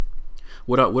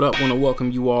What up? Want to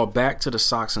welcome you all back to the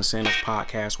Socks and Sandals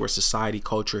podcast, where society,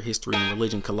 culture, history, and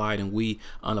religion collide, and we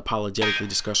unapologetically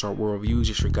discuss our worldviews.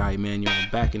 It's your guy Emmanuel.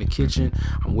 I'm back in the kitchen.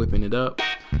 I'm whipping it up,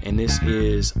 and this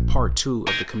is part 2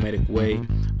 of the Comedic Way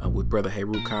with Brother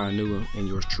Heru Kainu and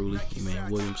yours truly,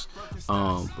 Emmanuel Williams.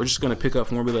 We're just gonna pick up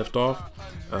from where we left off.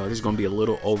 There's gonna be a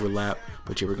little overlap,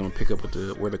 but yeah, we're gonna pick up with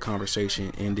where the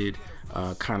conversation ended,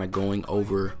 kind of going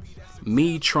over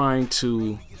me trying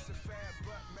to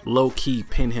low-key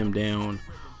pin him down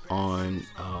on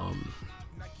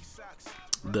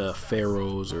the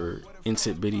pharaohs or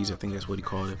incit biddies, I think that's what he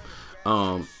called it,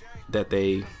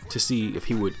 to see if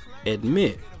he would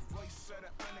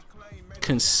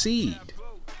concede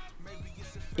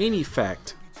any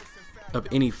fact of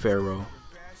any pharaoh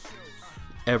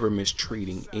ever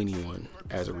mistreating anyone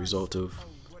as a result of,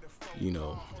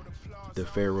 the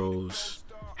pharaohs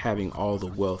having all the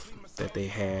wealth that they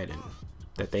had and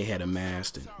that they had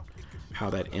amassed, and how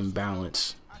that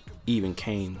imbalance even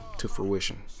came to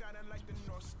fruition.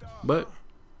 But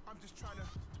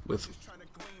with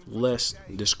less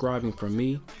describing from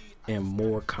me and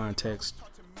more context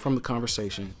from the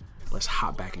conversation, let's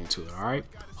hop back into it. All right.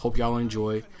 Hope y'all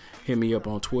enjoy. Hit me up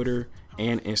on Twitter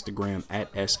and Instagram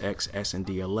at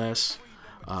SXSNDLS.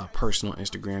 Personal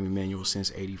Instagram, Emmanuel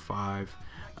Sense 85.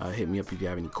 Hit me up if you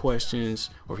have any questions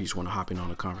or if you just want to hop in on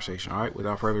the conversation. All right.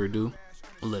 Without further ado,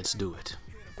 let's do it.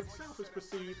 Itself is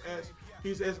perceived as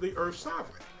he's as the earth's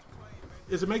sovereign.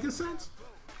 Is it making sense?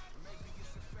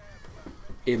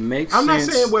 It makes sense. I'm not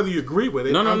sense. saying whether you agree with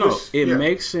it. No. It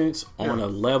makes sense on a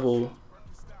level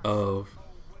of,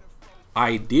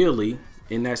 ideally,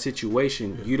 in that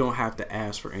situation, you don't have to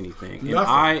ask for anything.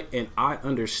 And I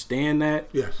understand that.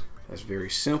 Yes. That's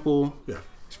very simple. Yeah.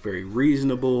 It's very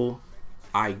reasonable.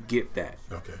 I get that.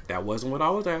 Okay. That wasn't what I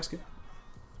was asking.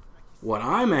 What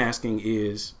I'm asking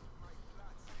is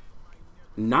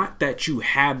not that you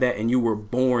have that and you were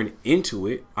born into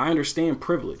it. I understand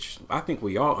privilege. I think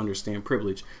we all understand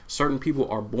privilege. Certain people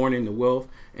are born into wealth,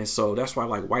 and so that's why,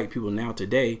 like, white people now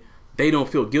today, they don't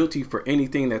feel guilty for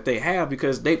anything that they have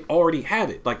because they already have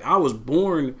it. Like, I was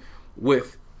born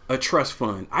with a trust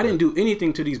fund. I didn't do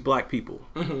anything to these black people.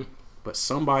 Mm-hmm. But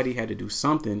somebody had to do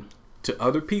something to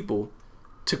other people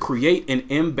to create an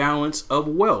imbalance of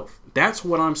wealth. That's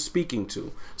what I'm speaking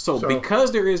to. So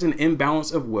because there is an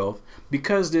imbalance of wealth,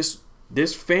 because this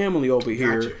family over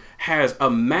here has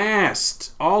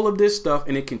amassed all of this stuff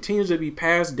and it continues to be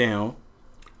passed down,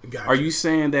 are you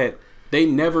saying that they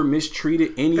never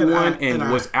mistreated anyone and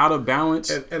was out of balance?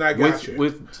 And I got you.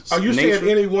 Are you nature? saying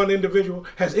any one individual?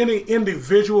 Has any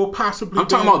individual possibly I'm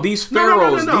talking about these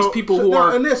pharaohs, these people who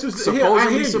are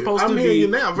supposedly supposed to be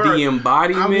the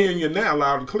embodiment. I'm hearing you now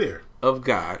loud and clear. Of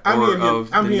God, I'm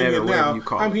hearing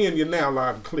you now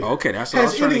loud and clear. Okay, that's what I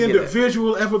was trying to get at. Has any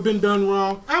individual ever been done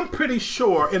wrong? I'm pretty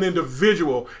sure an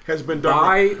individual has been done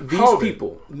by wrong. These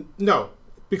people. No,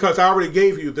 because I already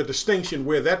gave you the distinction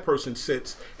where that person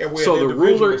sits and where so the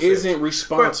ruler isn't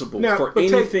responsible for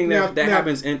anything that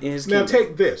happens in his kingdom. Now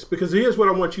take this, because here's what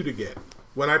I want you to get.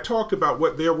 When I talked about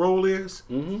what their role is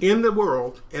in the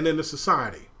world and in the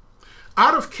society,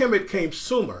 out of Kemet came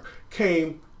Sumer,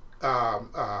 came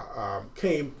Harappa,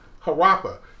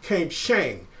 came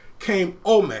Shang, came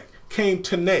Olmec, came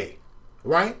Tene,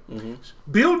 right? Mm-hmm.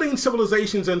 Building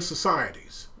civilizations and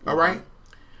societies, all right?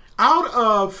 Out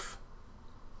of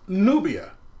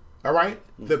Nubia, all right?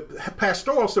 The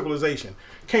pastoral civilization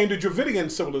came the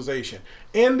Dravidian civilization.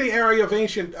 In the area of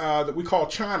ancient, that we call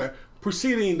China,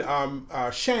 preceding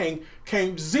Shang,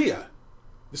 came Xia,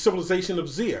 the civilization of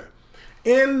Xia.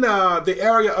 In the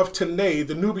area of Tene,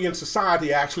 the Nubian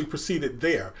society actually proceeded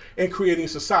there in creating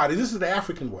society. This is the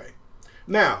African way.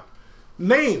 Now,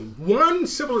 name one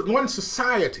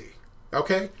society,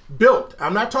 okay, built.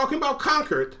 I'm not talking about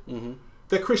conquered,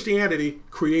 that Christianity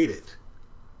created.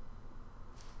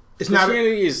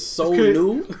 Christianity is so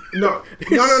new. No.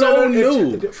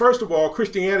 New. First of all,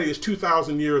 Christianity is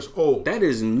 2,000 years old. That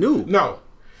is new. No.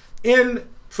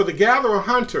 For the gatherer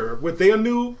hunter with their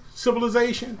new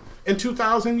civilization, in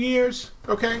 2,000 years,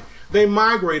 okay, they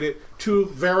migrated to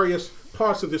various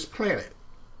parts of this planet,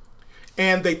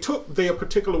 and they took their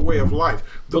particular way of life.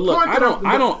 Let me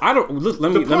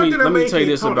tell you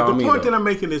this about me. The point that I'm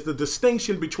making is the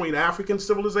distinction between African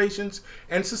civilizations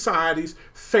and societies,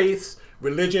 faiths,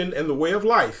 religion, and the way of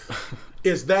life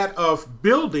is that of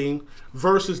building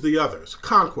versus the others,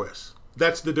 conquest.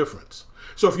 That's the difference.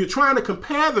 So if you're trying to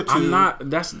compare the two, I'm not.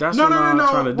 That's what I'm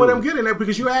trying to do. What I'm getting at,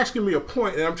 because you're asking me a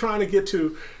point, and I'm trying to get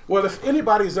to, well, if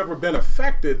anybody's ever been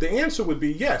affected, the answer would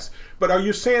be yes. But are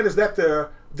you saying is that the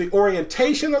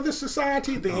orientation of the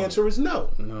society? The answer is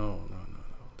no. No.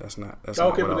 That's not what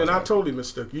but then I asking. totally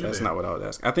mistook you. That's then. not what I was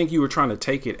asking. I think you were trying to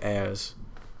take it as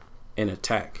an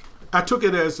attack. I took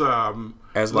it as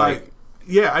like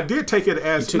yeah, I did take it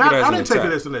as not. I didn't take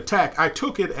it as an attack. I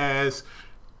took it as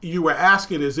you were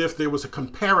asking as if there was a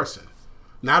comparison,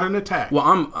 not an attack.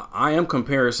 Well, I am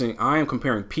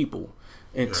comparing people.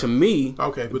 And to me,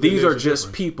 but these are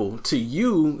just people. To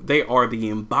you, they are the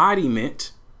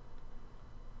embodiment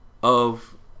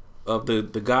of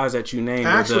the guys that you named,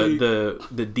 actually,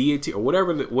 the deity or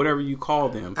whatever you call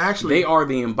them. Actually, they are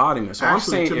the embodiment. So I'm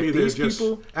saying to me, if these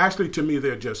people, to me,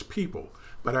 they're just people.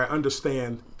 But I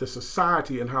understand the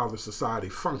society and how the society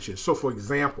functions. So, for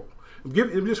example,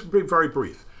 just very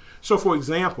brief. So, for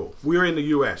example, we're in the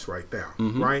U.S. right now,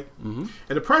 right? Mm-hmm.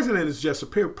 And the president is just a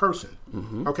person,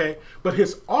 okay? But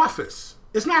his office,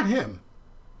 it's not him.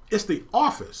 It's the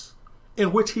office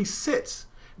in which he sits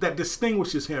that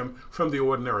distinguishes him from the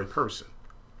ordinary person.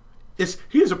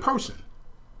 He is a person.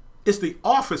 It's the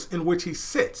office in which he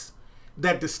sits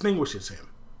that distinguishes him.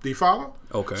 Do you follow?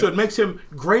 Okay. So it makes him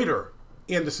greater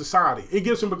in the society. It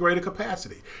gives him a greater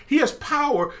capacity. He has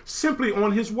power simply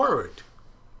on his word.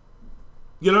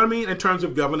 You know what I mean? In terms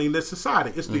of governing this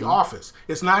society. It's the office.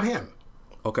 It's not him.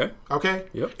 Okay. Okay?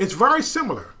 Yep. It's very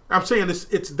similar. I'm saying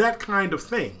it's that kind of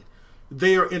thing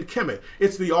there in Kemet.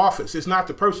 It's the office. It's not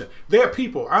the person. There are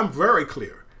people. I'm very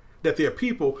clear that there are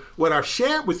people. What I've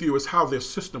shared with you is how their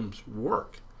systems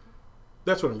work.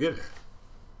 That's what I'm getting at.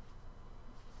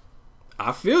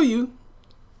 I feel you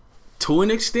to an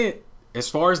extent as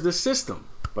far as the system,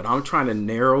 but I'm trying to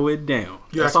narrow it down.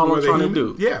 That's all I'm trying to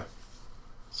do. Yeah.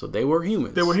 So they were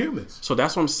humans. They were humans. So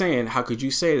that's what I'm saying. How could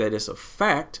you say that it's a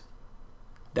fact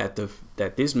that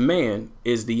this man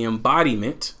is the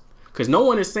embodiment? Because no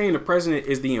one is saying the president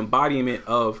is the embodiment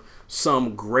of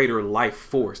some greater life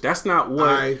force. That's not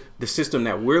what the system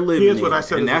that we're living in. What I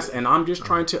said, and I'm just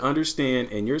trying to understand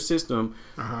in your system,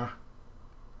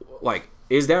 like,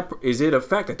 is it a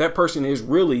fact that person is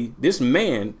really, this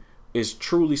man is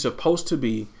truly supposed to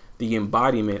be the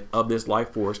embodiment of this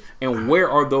life force, and where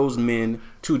are those men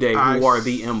today who are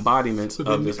the embodiments of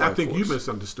this life force? I think you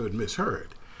misunderstood,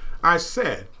 misheard. I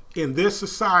said in this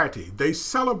society they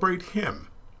celebrate him.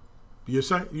 You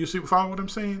follow what I'm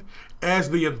saying? As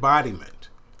the embodiment.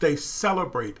 They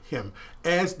celebrate him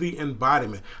as the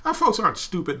embodiment. Our folks aren't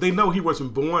stupid. They know he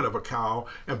wasn't born of a cow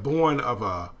and born of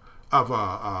a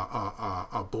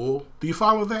bull. Do you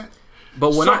follow that?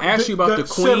 But when I asked you about the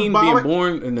queen being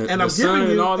born and the son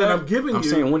and all that, I'm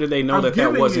saying, when did they know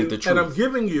that wasn't the truth? And I'm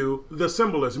giving you the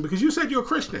symbolism because you said you're a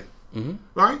Christian,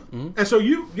 right? Mm-hmm. And so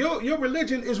your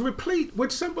religion is replete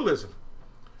with symbolism.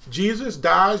 Jesus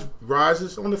dies,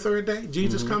 rises on the third day.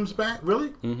 Jesus comes back. Really?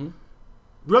 Mm-hmm.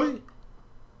 Really?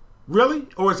 Really?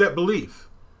 Or is that belief?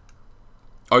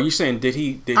 Are you saying did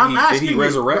he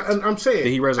resurrect? I'm saying,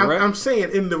 did he resurrect? I'm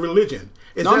saying in the religion.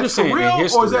 Is that for real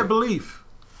or is that belief?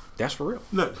 That's for real.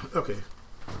 No, okay.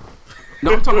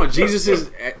 No, I'm talking about Jesus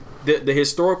is the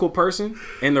historical person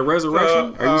and the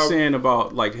resurrection. Are you saying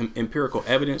about like empirical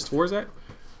evidence towards that?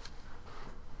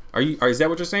 Is that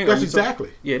what you're saying? That's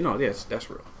exactly. Yeah, no, that's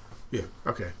real. Yeah.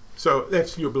 Okay. So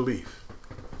that's your belief.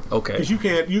 Okay. Because you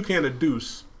can't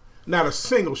adduce not a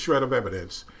single shred of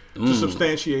evidence to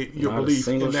substantiate your belief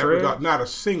in that regard. Not a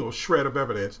single shred of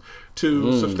evidence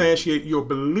to substantiate your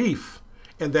belief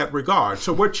in that regard.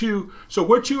 So what you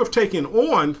have taken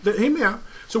on,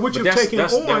 So what you've taken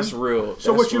on, that's real.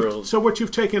 So what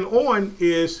you've taken on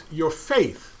is your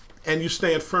faith, and you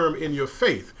stand firm in your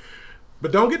faith.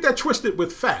 But don't get that twisted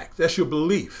with fact. That's your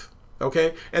belief,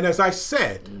 okay? And as I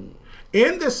said,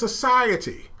 in this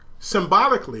society,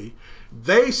 symbolically,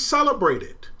 they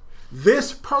celebrated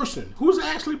this person who's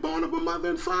actually born of a mother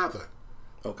and father.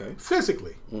 Okay.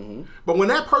 Physically. Mm-hmm. But when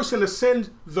that person ascends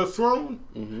the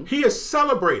throne, he is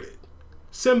celebrated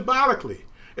symbolically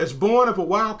as born of a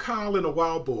wild cow and a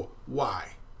wild bull. Why?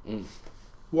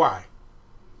 Why?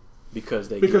 Because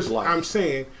give life. I'm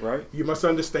saying, right? You must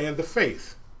understand the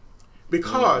faith.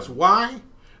 Because why?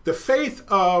 The faith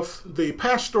of the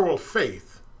pastoral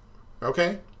faith,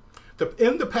 okay?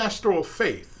 In the pastoral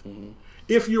faith,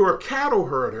 if you're a cattle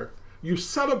herder, you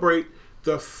celebrate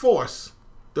the source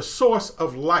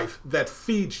of life that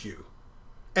feeds you.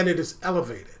 And it is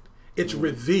elevated. It's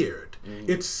revered.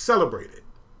 It's celebrated.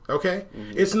 Okay?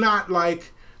 It's not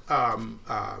like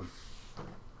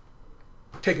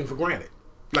taken for granted.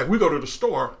 Like we go to the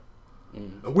store,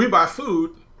 and we buy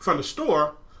food from the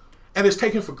store, and it's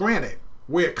taken for granted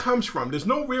where it comes from. There's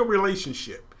no real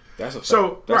relationship. That's a fact.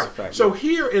 So, That's a fact. So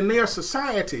here in their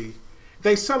society,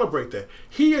 they celebrate that.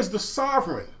 He is the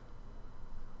sovereign.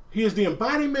 He is the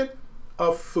embodiment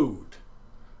of food.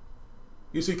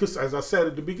 You see, because as I said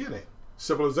at the beginning,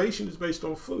 Civilization is based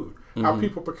on food. How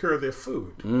people procure their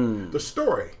food. The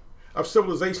story of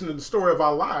civilization and the story of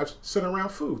our lives center around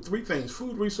food. Three things: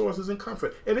 food, resources, and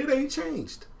comfort. And it ain't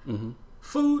changed.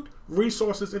 Food,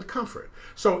 resources, and comfort.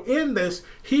 So in this,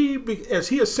 as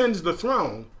he ascends the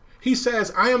throne, he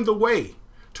says, I am the way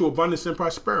to abundance and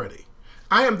prosperity.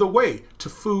 I am the way to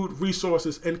food,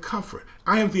 resources, and comfort.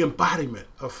 I am the embodiment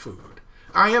of food.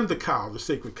 I am the cow, the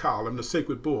sacred cow. I'm the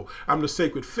sacred bull. I'm the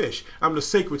sacred fish. I'm the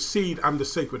sacred seed. I'm the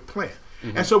sacred plant.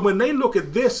 And so when they look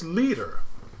at this leader,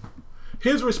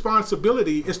 his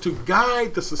responsibility is to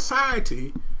guide the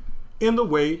society in the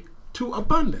way to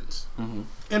abundance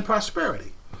and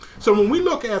prosperity. So when we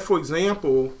look at, for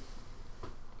example,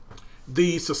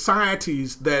 the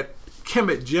societies that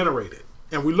Kemet generated,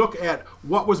 and we look at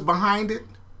what was behind it,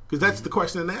 because that's the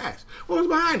question they ask. What was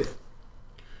behind it?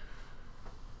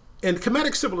 In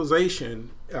Kemetic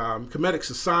civilization, Kemetic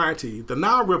society, the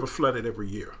Nile River flooded every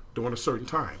year during a certain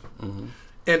time.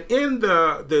 And in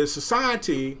the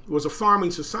society was a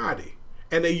farming society,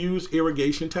 and they used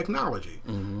irrigation technology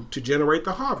to generate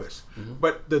the harvest.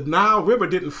 But the Nile River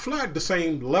didn't flood the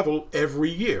same level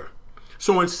every year.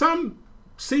 So in some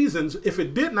seasons, if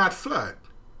it did not flood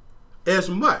as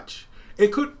much,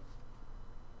 it could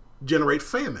generate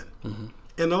famine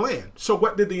in the land. So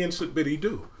what did the ancient Biddy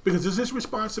do? Because it's his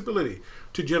responsibility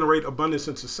to generate abundance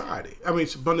in society. I mean,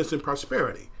 abundance and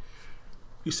prosperity.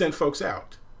 He sent folks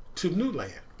out to new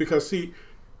land. Because see,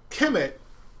 Kemet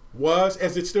was,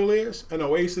 as it still is, an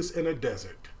oasis in a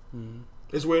desert.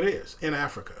 Is where it is, in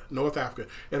Africa, North Africa,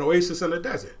 an oasis in a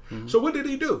desert. So what did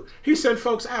he do? He sent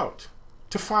folks out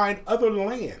to find other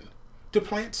land, to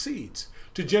plant seeds,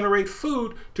 to generate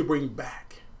food, to bring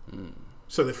back,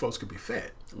 so that folks could be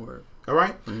fed. Word. All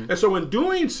right? And so in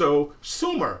doing so,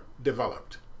 Sumer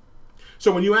developed.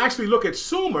 So when you actually look at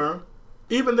Sumer,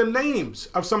 even the names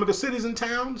of some of the cities and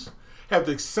towns have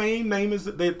the same name as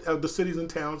the cities and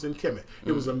towns in Kemet.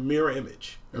 It was a mirror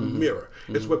image, a mirror.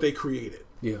 It's what they created.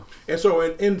 Yeah. And so,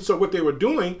 and so what they were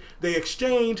doing, they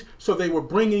exchanged, so they were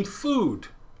bringing food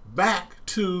back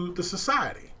to the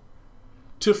society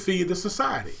to feed the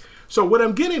society. So what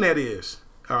I'm getting at is,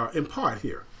 in part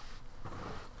here,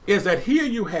 is that here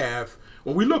you have,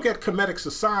 when we look at Kemetic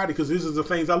society, because these are the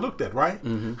things I looked at, right?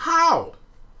 How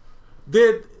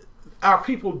did our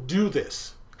people do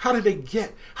this? How did they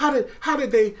get? How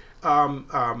did they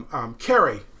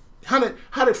carry?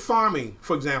 How did farming,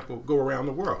 for example, go around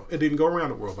the world? It didn't go around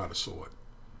the world by the sword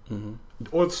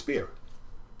or the spear,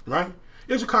 right?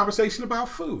 It was a conversation about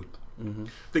food.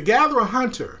 The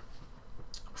gatherer-hunter,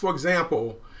 for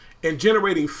example, in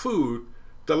generating food,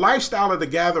 the lifestyle of the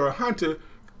gatherer-hunter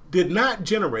did not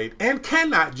generate and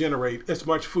cannot generate as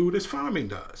much food as farming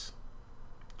does.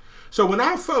 So when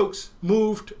our folks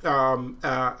moved,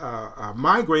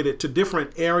 migrated to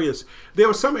different areas, there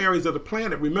were some areas of the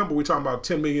planet. Remember, we're talking about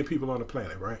 10 million people on the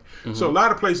planet, right? So a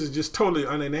lot of places just totally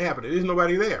uninhabited. There's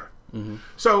nobody there.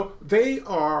 So they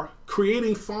are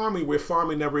creating farming where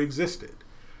farming never existed.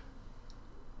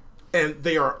 And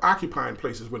they are occupying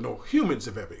places where no humans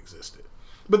have ever existed.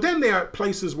 But then there are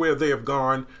places where they have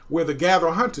gone, where the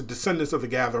gatherer-hunter, descendants of the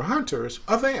gatherer-hunters,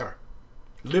 are there,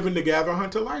 living the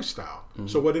gatherer-hunter lifestyle.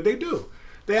 So what did they do?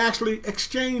 They actually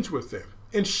exchanged with them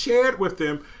and shared with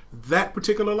them that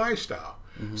particular lifestyle.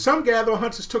 Some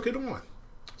gatherer-hunters took it on.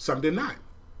 Some did not.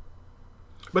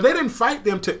 But they didn't fight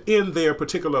them to end their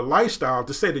particular lifestyle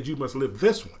to say that you must live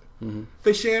this one.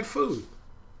 They shared food.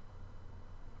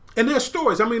 And their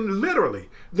stories, I mean, literally,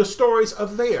 the stories are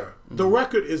there. The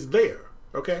record is there,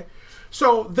 okay?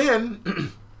 So then,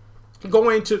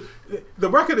 going to, the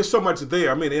record is so much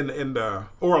there. I mean, in the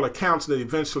oral accounts that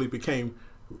eventually became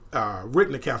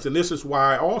written accounts. And this is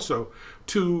why also,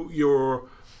 to your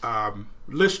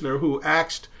listener who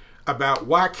asked about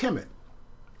why Kemet,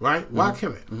 right? Why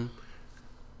Kemet?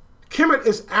 Kemet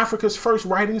is Africa's first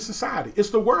writing society. It's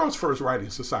the world's first writing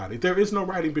society. There is no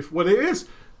writing before. Well, there is.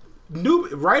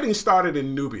 Writing started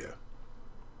in Nubia,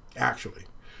 actually.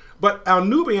 But our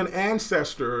Nubian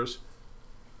ancestors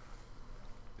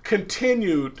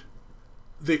continued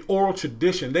the oral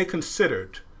tradition. They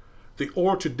considered the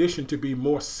oral tradition to be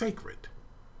more sacred.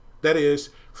 That is,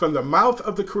 from the mouth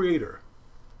of the Creator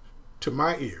to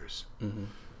my ears, and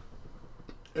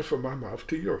from my mouth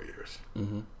to your ears.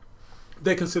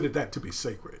 They considered that to be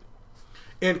sacred.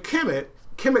 And Kemet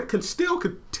can still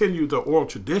continue the oral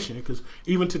tradition, because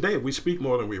even today we speak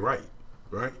more than we write,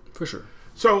 right? For sure.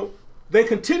 So they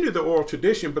continued the oral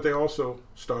tradition, but they also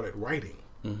started writing.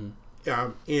 So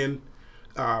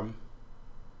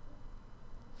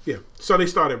they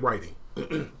started writing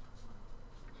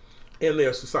in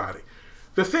their society.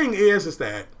 The thing is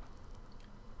that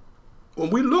when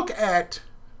we look at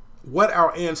what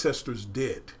our ancestors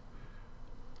did,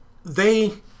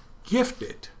 they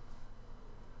gifted.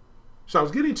 So I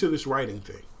was getting to this writing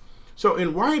thing. So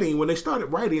in writing, when they started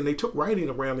writing, they took writing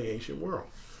around the ancient world.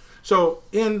 So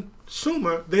in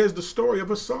Sumer, there's the story of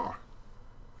Asar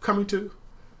coming to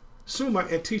Sumer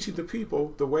and teaching the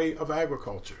people the way of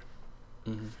agriculture.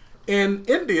 Mm-hmm. In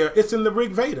India, it's in the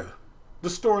Rig Veda, the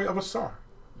story of Asar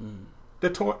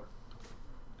that taught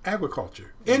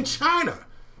agriculture. Mm-hmm. In China,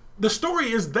 the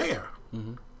story is there.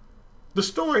 Mm-hmm. The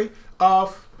story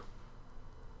of,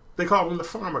 they call him the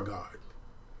farmer god,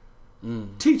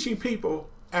 teaching people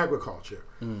agriculture.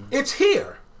 It's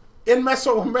here in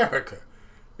Mesoamerica.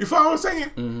 You follow what I'm saying?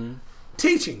 Mm-hmm.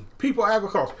 Teaching people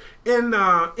agriculture. In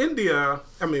India,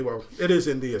 it is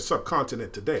India's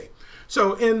subcontinent today.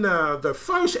 So in the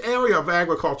first area of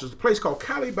agriculture is a place called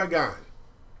Kalibagan.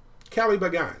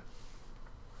 Kalibagan.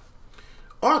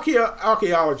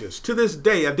 Archaeologists to this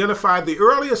day identified the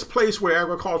earliest place where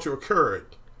agriculture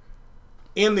occurred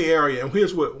in the area. And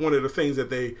here's one of the things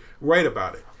that they write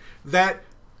about it. That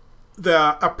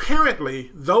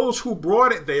apparently those who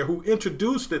brought it there, who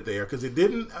introduced it there, because it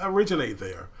didn't originate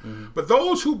there, but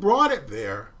those who brought it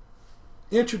there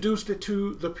introduced it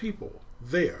to the people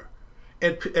there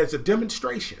and as a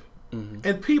demonstration. Mm-hmm.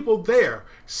 And people there,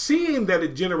 seeing that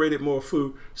it generated more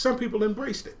food, some people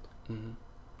embraced it. Mm-hmm.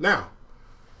 Now,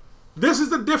 this is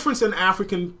the difference in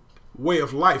African way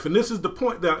of life, and this is the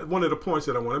point that one of the points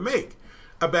that I want to make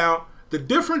about the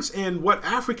difference in what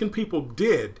African people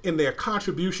did in their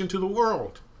contribution to the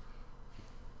world.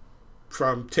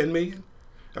 From 10 million,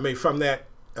 from that,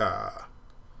 the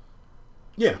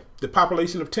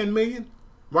population of 10 million,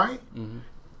 right? Mm-hmm.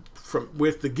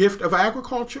 With the gift of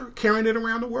agriculture, carrying it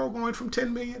around the world, going from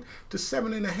 10 million to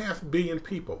 7.5 billion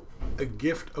people, a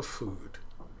gift of food.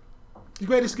 The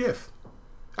greatest gift.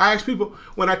 I ask people,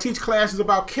 when I teach classes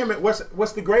about chemistry,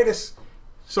 what's the greatest,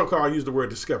 so-called, I use the word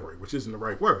discovery, which isn't the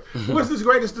right word. What's the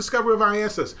greatest discovery of our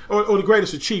ancestors? Or the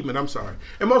greatest achievement, I'm sorry.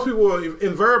 And most people will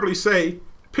invariably say,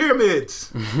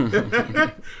 pyramids.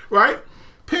 Right?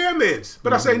 Pyramids.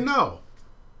 But I say no.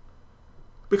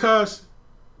 Because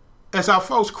as our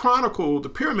folks chronicle, the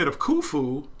pyramid of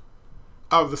Khufu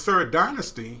of the Third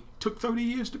Dynasty took 30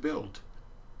 years to build.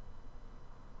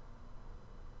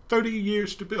 30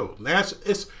 years to build. Now,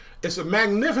 it's a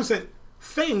magnificent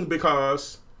thing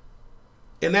because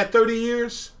in that 30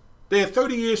 years, they had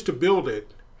 30 years to build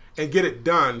it and get it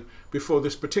done before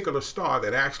this particular star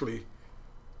that actually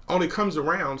only comes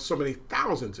around so many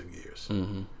thousands of years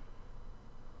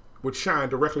would shine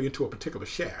directly into a particular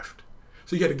shaft.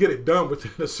 So you had to get it done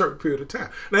within a certain period of time.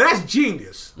 Now that's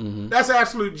genius. Mm-hmm. That's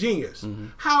absolute genius. Mm-hmm.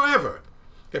 However,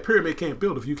 that pyramid can't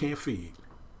build if you can't feed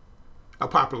a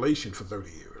population for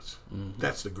 30 years. Mm-hmm.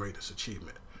 That's the greatest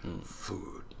achievement.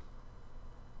 Food.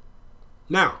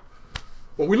 Now,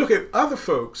 when we look at other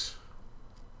folks,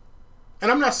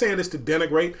 and I'm not saying this to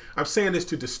denigrate, I'm saying this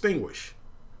to distinguish,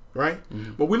 right?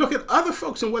 Mm-hmm. But we look at other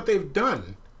folks and what they've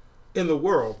done in the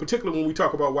world, particularly when we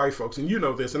talk about white folks, and you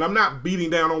know this, and I'm not beating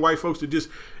down on white folks to just,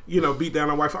 beat down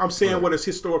on white folks. I'm saying what is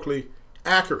historically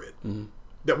accurate,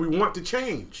 that we want to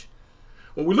change.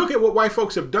 When we look at what white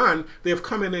folks have done, they have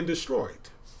come in and destroyed.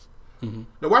 Mm-hmm.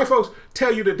 Now, white folks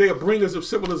tell you that they are bringers of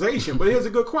civilization, but here's a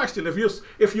good question.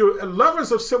 If you're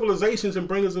lovers of civilizations and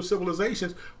bringers of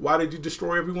civilizations, why did you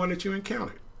destroy everyone that you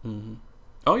encountered? Mm-hmm.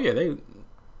 Oh, yeah,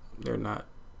 they're not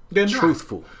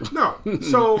truthful. No.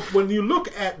 So when you look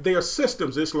at their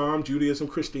systems, Islam, Judaism,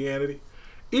 Christianity,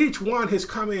 each one has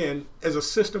come in as a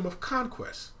system of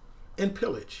conquest and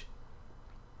pillage.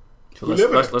 So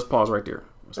let's pause right there.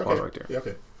 Pause right there. Yeah,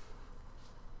 okay.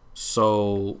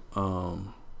 So,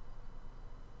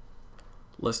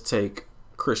 let's take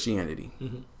Christianity.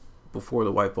 Mm-hmm. Before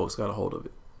the white folks got a hold of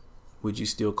it, would you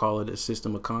still call it a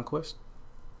system of conquest?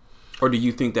 Or do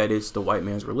you think that it's the white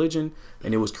man's religion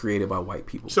and it was created by white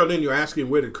people? So then you're asking,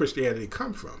 where did Christianity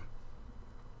come from?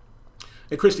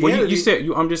 And Christianity, well, you said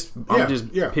I'm just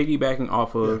piggybacking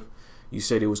off of. You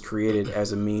said it was created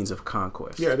as a means of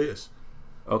conquest. Yeah, it is.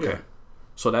 Okay, yeah.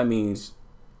 So that means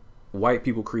white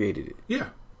people created it. Yeah.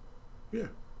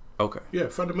 Okay. Yeah,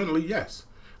 fundamentally, yes.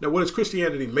 Now, what is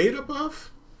Christianity made up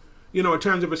of? In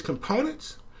terms of its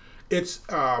components, its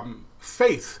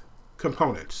faith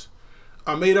components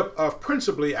are made up of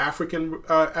principally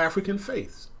African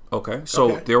faiths. Okay,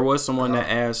 so there was someone that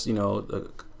asked, a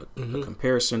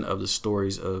comparison of the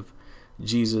stories of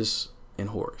Jesus and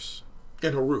Horus.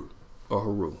 And Haru. Or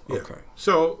Haru, yeah. Okay.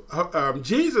 So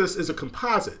Jesus is a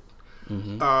composite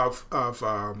of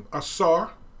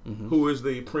Asar, who is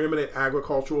the preeminent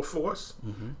agricultural force,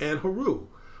 and Haru,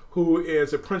 who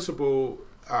is a principal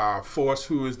force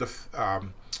who is the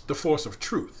force of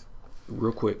truth.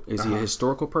 Real quick, is he a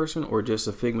historical person or just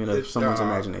a figment of someone's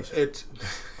imagination? It's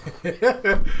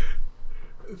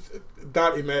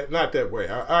not that way.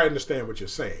 I understand what you're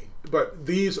saying, but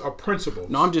these are principles.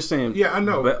 No, I'm just saying. Yeah, I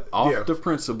know. But off the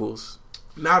principles.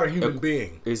 Not a human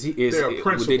being.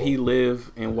 Did he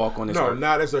live and walk on this earth? No,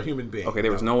 not as a human being. Okay,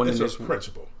 there was no one in this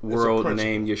principle. world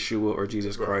named Yeshua or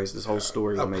Jesus Christ. This whole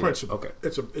story is made principle. Okay.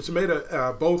 It's made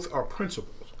of both are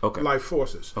principles. Okay. Life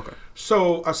forces. Okay.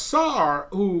 So Asar,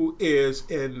 who is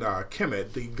in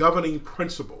Kemet, the governing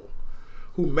principle,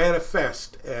 who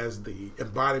manifests as the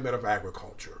embodiment of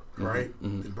agriculture, right?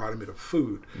 Mm-hmm. Embodiment of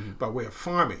food by way of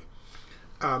farming.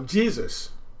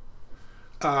 Jesus.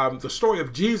 The story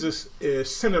of Jesus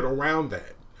is centered around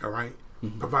that, all right?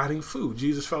 Mm-hmm. Providing food.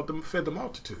 Jesus fed the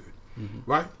multitude,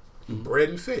 right? Mm-hmm. Bread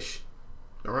and fish,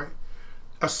 all right?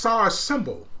 Asar's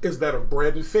symbol is that of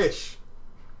bread and fish.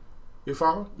 You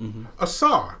follow? Mm-hmm.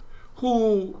 Asar,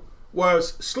 who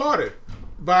was slaughtered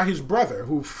by his brother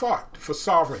who fought for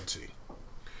sovereignty,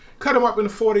 cut him up into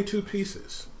 42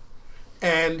 pieces.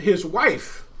 And his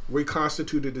wife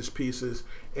reconstituted his pieces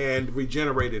and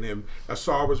regenerated him.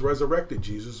 Asar was resurrected.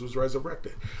 Jesus was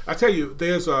resurrected. I tell you,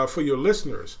 there's for your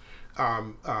listeners,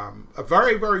 a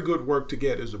very, very good work to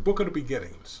get is the Book of the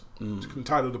Beginnings. It's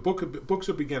entitled The Books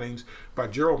of Beginnings by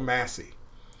Gerald Massey.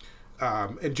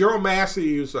 And Gerald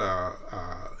Massey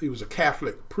he was a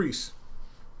Catholic priest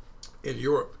in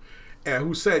Europe, and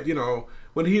who said,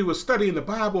 when he was studying the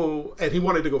Bible and he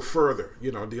wanted to go further,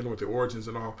 dealing with the origins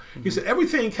and all, he said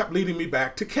everything kept leading me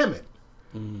back to Kemet.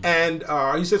 And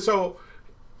he said, so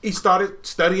he started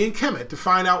studying Kemet to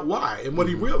find out why. And what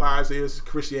he realized is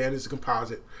Christianity is a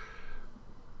composite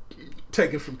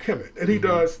taken from Kemet. And he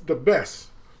does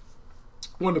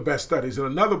one of the best studies. In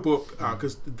another book,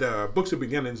 because the Books of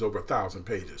Beginnings over 1,000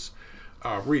 pages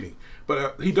reading.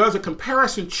 But he does a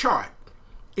comparison chart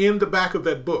in the back of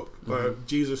that book,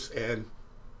 Jesus and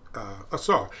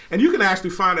Asar. And you can actually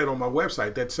find it on my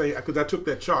website, because I took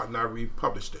that chart and I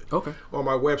republished it. Okay. On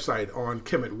my website on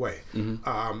Kemet Way.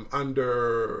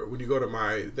 Under, when you go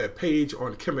to that page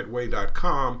on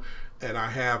kemetway.com, and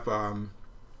I have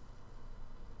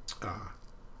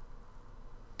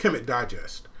Kemet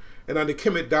Digest. And under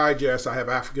Kemet Digest, I have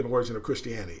African Origin of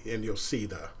Christianity, and you'll see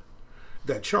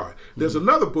that chart. There's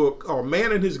another book called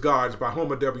Man and His Gods by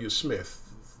Homer W. Smith,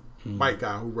 white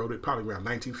guy who wrote it probably around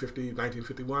 1950,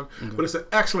 1951. But it's an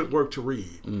excellent work to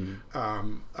read.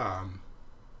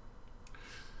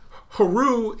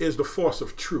 Haru is the force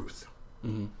of truth.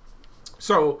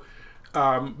 So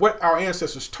what our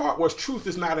ancestors taught was truth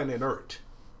is not an inert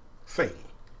thing.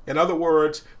 In other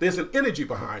words, there's an energy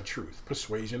behind truth,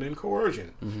 persuasion and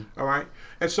coercion. All right?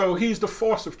 And so he's the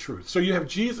force of truth. So you have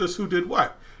Jesus who did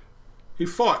what? He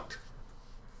fought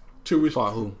to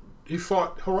fought who? He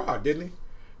fought Herod, didn't he?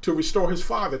 To restore his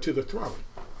father to the throne.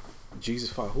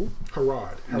 Jesus fought who?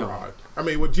 Herod. No. I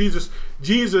mean, when Jesus,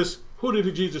 who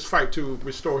did Jesus fight to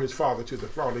restore his father to the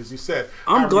throne? As he said,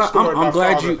 I'm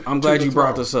glad you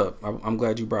brought this up. I'm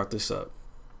glad you brought this up.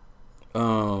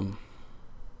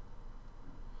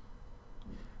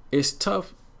 It's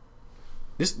tough.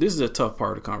 This is a tough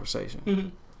part of the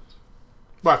conversation.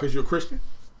 Why? Because you're a Christian?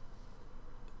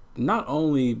 Not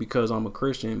only because I'm a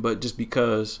Christian, but just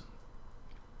because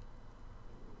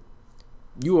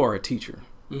you are a teacher.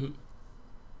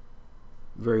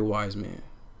 Very wise man.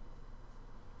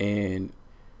 And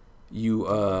you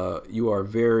are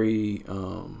very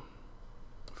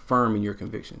firm in your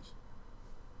convictions.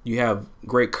 You have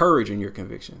great courage in your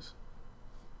convictions.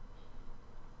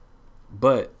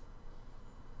 But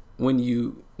when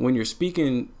you're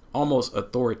speaking almost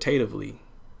authoritatively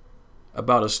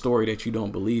about a story that you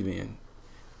don't believe in,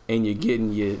 and you're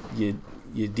getting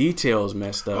your details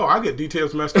messed up. Oh, I get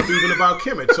details messed up even about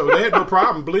Kemet, so they had no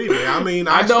problem, believe me. I mean,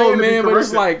 I know, man, but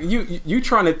it's like you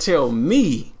trying to tell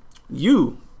me,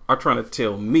 you are trying to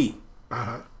tell me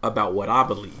about what I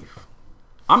believe.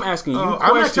 I'm asking you questions.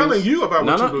 I'm not telling you about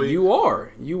what you believe.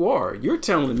 You are. You're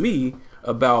telling me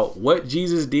about what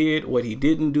Jesus did, what he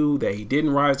didn't do, that he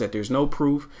didn't rise, that there's no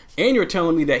proof, and you're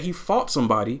telling me that he fought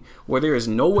somebody where there is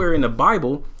nowhere in the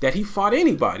Bible that he fought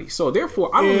anybody. So therefore,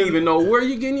 I don't even know where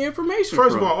you're getting your information from.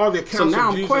 First of all, all the accounts now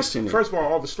of Jesus, I'm questioning. First of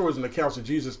all the stories and accounts of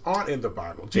Jesus aren't in the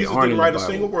Bible. Jesus didn't write a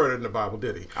single word in the Bible,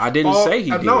 did he? I didn't say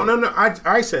he did. No.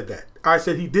 I said that. I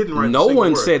said he didn't write a single word. No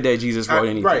one said that Jesus wrote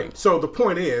anything. Right. So the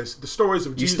point is, the stories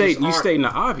of Jesus you stating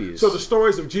the obvious. So the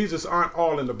stories of Jesus aren't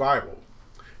all in the Bible.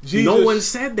 Jesus, no one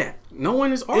said that. No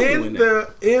one is arguing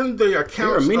that. In the accounts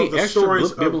there are many of the extra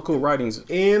stories biblical writings.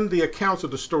 In the accounts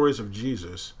of the stories of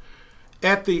Jesus,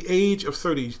 at the age of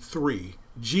 33,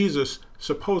 Jesus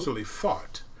supposedly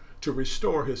fought to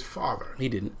restore his father. He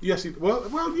didn't. Yes,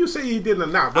 well, you say he didn't or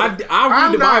not. But I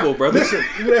read the Bible, brother.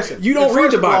 Listen. You don't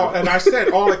read the Bible. And I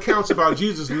said all accounts about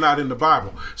Jesus are not in the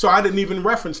Bible. So I didn't even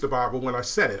reference the Bible when I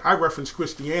said it. I referenced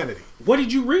Christianity. What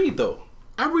did you read, though?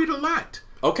 I read a lot.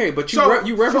 Okay, but you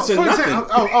referencing nothing.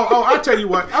 I'll tell you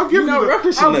what. I'll give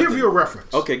you a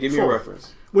reference. Okay, give me a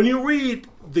reference. When you read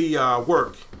the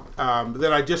work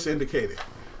that I just indicated,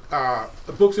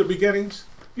 the Books of Beginnings,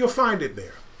 you'll find it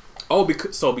there. Oh,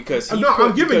 because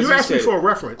I'm giving you asked me for a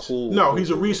reference. Cool. No, he's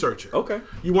a researcher. Okay.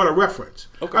 You want a reference?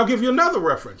 Okay. I'll give you another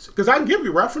reference because I can give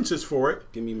you references for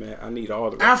it. Give me, man. I need all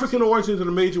the references. African Origins of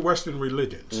the Major Western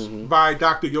Religions by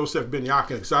Dr. Yosef Ben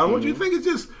Yaakov. So I don't want you to think it's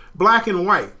just black and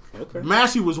white. Okay.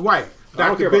 Massey was white. I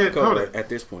don't care about the color at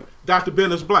this point. Dr.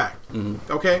 Ben is black.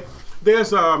 Okay.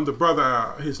 There's the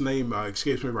brother. His name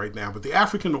escapes me right now, but the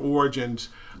African Origins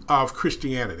of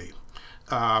Christianity.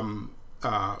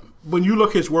 When you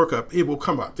look his work up, it will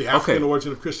come up. The African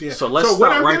origin of Christianity. So let's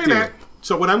stop right there.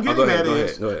 What I'm getting at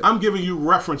is I'm giving you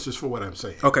references for what I'm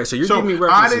saying. Okay, so you're giving me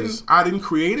references. I didn't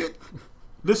create it.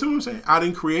 Listen to what I'm saying. I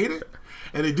didn't create it,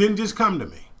 and it didn't just come to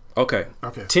me. Okay.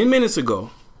 10 minutes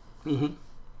ago,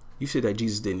 you said that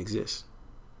Jesus didn't exist.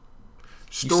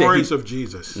 Stories of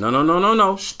Jesus.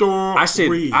 No. Stories. I said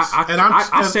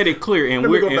I said it clear, and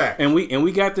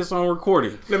we got this on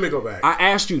recording. Let me go back. I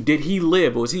asked you, did he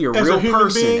live? Was he a real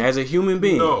person as a human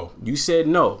being? No. You said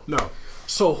no. No.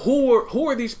 So who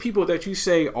are these people that you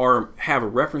say have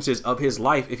references of his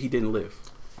life if he didn't live?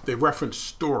 They reference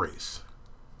stories.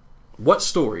 What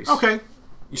stories? Okay.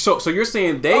 So you're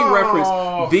saying they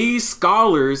reference these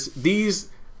scholars, these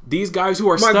guys who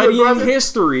are studying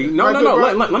history. No.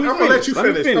 Let me finish.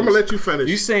 I'm gonna let you finish.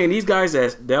 You're saying these guys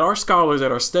that are scholars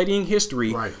that are studying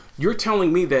history. Right. You're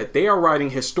telling me that they are writing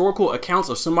historical accounts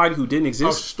of somebody who didn't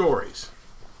exist. Of stories.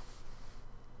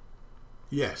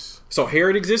 Yes. So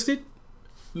Herod existed?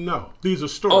 No, these are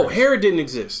stories. Oh, Herod didn't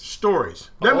exist. Stories.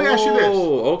 Let me ask you this.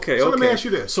 Oh, okay. Let me ask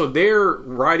you this. So they're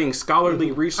writing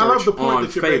scholarly research on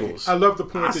fables. I love the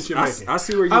point that you're making. I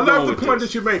see where you're going. I love the point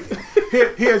that you're making.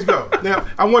 Here's go. Now,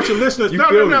 I want your listeners. No.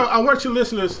 I want your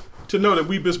listeners to know that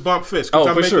we just bump fists.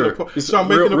 Oh, for sure. So I'm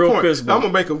making a point. I'm gonna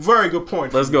make a very good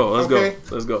point. Let's go.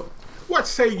 Let's go. What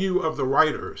say you of the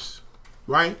writers,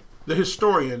 right? The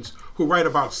historians who write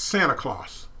about Santa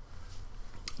Claus?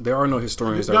 There are no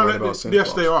historians that write about Santa Claus.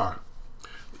 Yes, there are.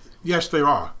 Yes, there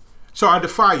are. So I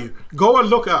defy you. Go and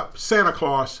look up Santa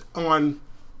Claus on,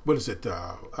 what is it,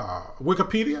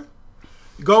 Wikipedia?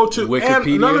 Go to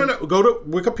Wikipedia. No. Go to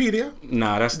Wikipedia.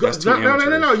 Nah, that's too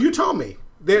amateurish. No. You told me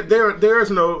there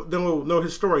is no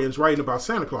historians writing about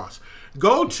Santa Claus.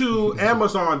 Go to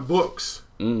Amazon Books.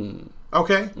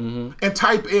 Okay, and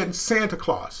type in Santa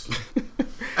Claus,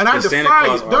 and I defy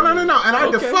you. No, and I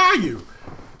defy you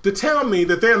to tell me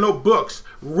that there are no books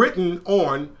written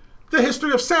on the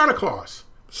history of Santa Claus.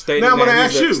 Now I'm going to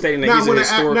ask you. Now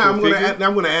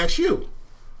I'm going to ask you.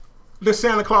 Does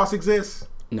Santa Claus exist?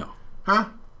 No. Huh?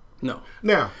 No.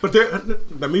 Now, but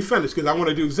let me finish because I want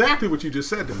to do exactly what you just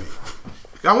said to me.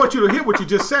 I want you to hear what you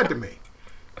just said to me.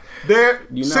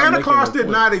 Santa Claus did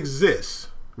not exist,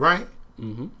 right?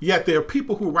 Yet there are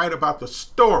people who write about the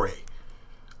story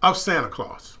of Santa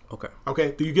Claus.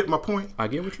 Okay. Do you get my point? I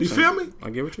get what you're saying. Do you feel me? I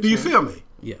get what you're saying. Do you feel me?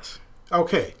 Yes.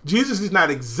 Okay. Jesus did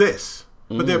not exist,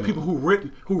 but there are people who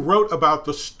wrote about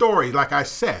the story, like I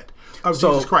said, of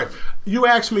Jesus Christ. You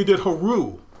asked me, did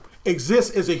Haru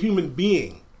exist as a human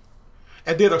being?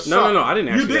 And did a No, I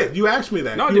didn't ask you did. That. You asked me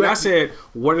that. No, I said,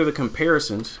 what are the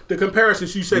comparisons? The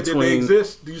comparisons, you said, did they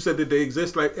exist? You said, did they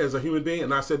exist like as a human being?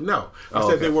 And I said, no. I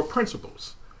said they were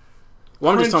principles.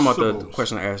 Well, I'm just talking about the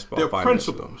question I asked about They're 5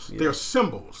 principles. minutes ago. Yeah. They're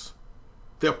symbols.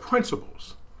 They're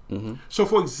principles. So,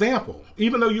 for example,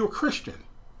 even though you're a Christian,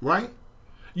 right?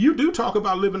 You do talk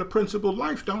about living a principled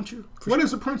life, don't you? What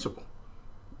is a principle?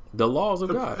 The laws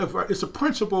of God. It's a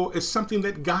principle. It's something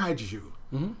that guides you.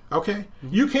 Okay.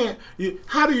 You can't.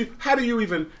 How do you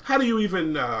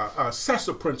even assess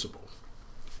a principle?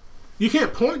 You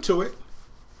can't point to it.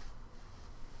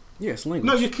 Yes,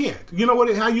 language. No, you can't. You know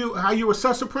what? How you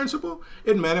assess a principle?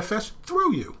 It manifests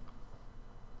through you,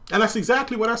 and that's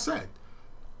exactly what I said.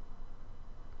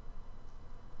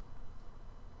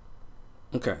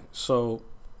 Okay, so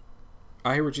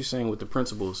I hear what you're saying with the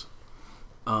principles,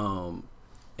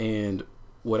 and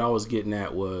what I was getting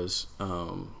at was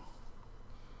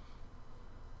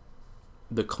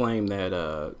the claim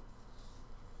that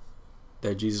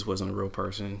that Jesus wasn't a real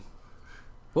person.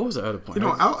 What was the other point?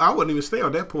 I wouldn't even stay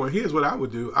on that point. Here's what I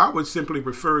would do. I would simply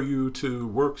refer you to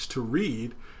works to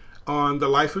read on the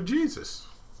life of Jesus.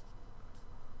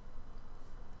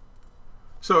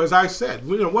 So as I said,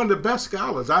 one of the best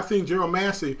scholars, I think Gerald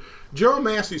Massey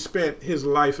spent his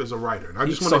life as a writer. And I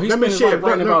just want to spent his life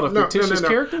writing about a fictitious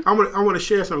character? I want to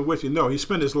share something with you. No, he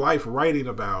spent his life writing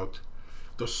about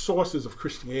the sources of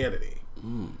Christianity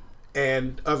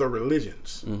and other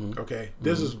religions. Okay,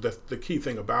 this is the key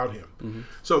thing about him.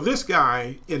 So this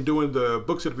guy, in doing the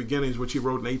Books of the Beginnings, which he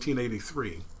wrote in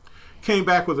 1883, came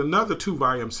back with another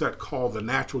 2-volume set called The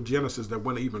Natural Genesis that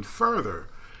went even further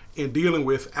in dealing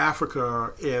with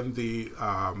Africa and the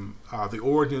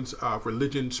origins of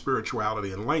religion,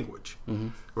 spirituality, and language,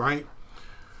 right?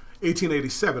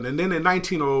 1887. And then in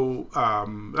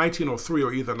 1903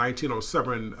 or either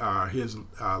 1907, his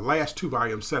last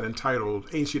 2-volume set entitled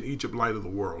Ancient Egypt, Light of the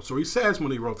World. So he says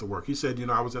when he wrote the work, he said,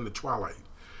 I was in the twilight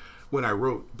when I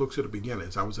wrote Books of the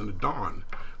Beginnings. I was in the dawn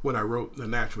when I wrote The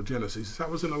Natural Genesis. He says, I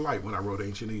was in the light when I wrote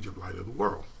Ancient Egypt, Light of the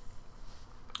World.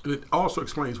 It also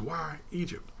explains why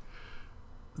Egypt.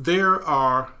 There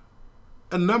are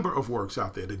a number of works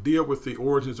out there that deal with the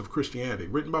origins of Christianity,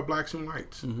 written by blacks and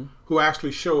whites, who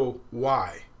actually show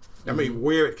why. I mean,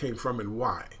 where it came from and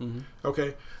why.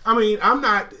 Okay? I mean, I'm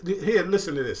not, here,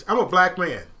 listen to this. I'm a black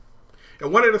man.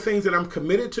 And one of the things that I'm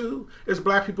committed to is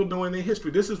black people knowing their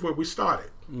history. This is where we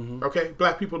started. Okay?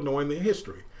 Black people knowing their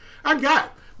history.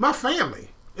 My family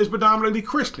is predominantly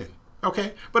Christian.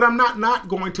 Okay? But I'm not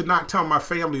going to not tell my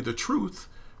family the truth.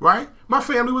 Right? My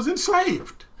family was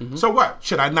enslaved. So what?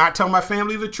 Should I not tell my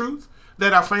family the truth?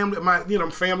 That our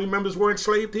family members were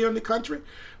enslaved here in the country?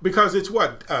 Because it's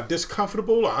what?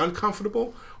 Discomfortable or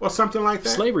uncomfortable or something like that?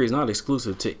 Slavery is not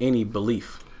exclusive to any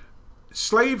belief.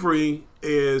 Slavery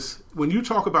is, when you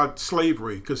talk about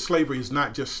slavery, because slavery is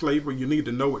not just slavery, you need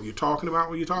to know what you're talking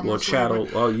about when you're talking about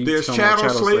slavery. There's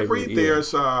chattel slavery.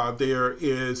 Yeah. There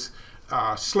is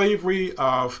slavery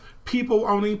of people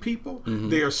owning people.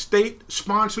 There's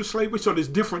state-sponsored slavery. So there's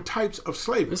different types of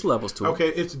slavery. There's levels to it. Okay,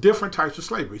 it's different types of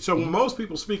slavery. So when most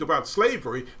people speak about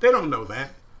slavery, they don't know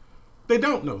that. They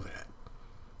don't know that.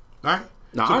 Right?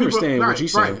 Now, I understand what you're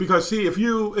saying. Right, because see, if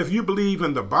you believe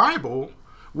in the Bible,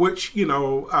 which,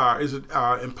 is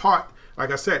in part,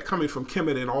 like I said, coming from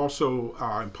Kemet and also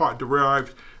in part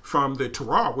derived from the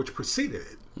Torah, which preceded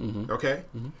it. Okay?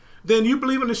 Then you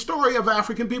believe in the story of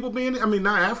African people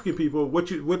not African people,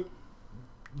 what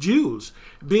Jews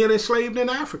being enslaved in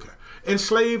Africa.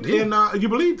 Enslaved in, you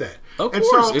believe that. Of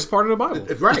course, it's part of the Bible.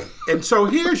 Right. And so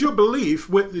here's your belief,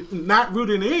 with not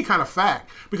rooted in any kind of fact,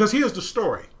 because here's the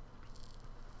story.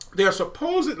 They're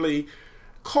supposedly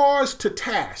caused to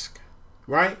task,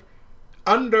 right,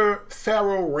 under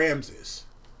Pharaoh Ramses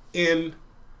in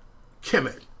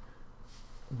Kemet,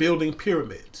 building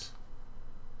pyramids.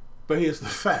 But here's the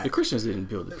fact. The Christians didn't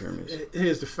build the pyramids.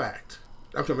 Here's the fact.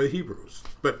 I'm talking about the Hebrews.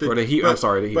 But the Hebrews.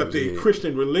 But the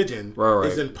Christian religion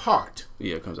is in part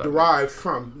it comes out derived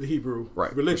from the Hebrew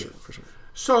religion. For sure.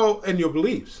 So, and your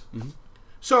beliefs.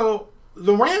 So,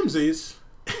 the Ramses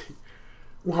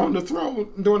were on the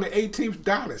throne during the 18th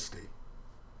dynasty.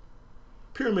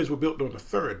 Pyramids were built during the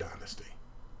 3rd dynasty.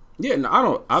 Yeah, no, I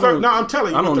don't. I'm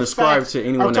telling you. I don't ascribe to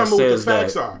anyone that says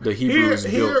that the Hebrews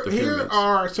built the pyramids. Here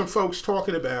are some folks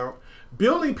talking about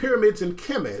building pyramids in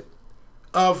Kemet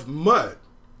of mud.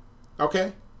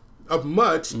 Okay, of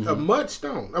mud, of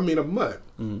stone. Of mud.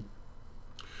 When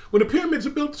the pyramids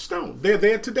are built of stone, they're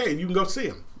there today. You can go see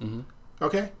them.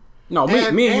 Okay. No, me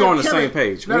and you are on the same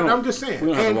page. I'm just saying. We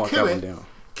don't have to walk that one down.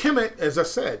 Kemet, as I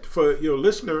said, for your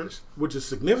listeners, which is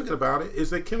significant about it, is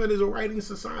that Kemet is a writing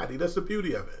society. That's the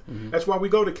beauty of it. That's why we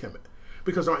go to Kemet.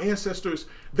 Because our ancestors,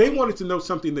 they wanted to know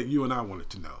something that you and I wanted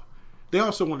to know. They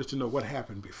also wanted to know what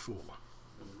happened before.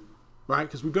 Right?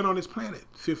 Because we've been on this planet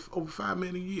over 5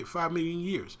 million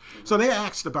years. So they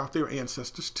asked about their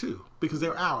ancestors too, because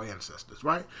they're our ancestors,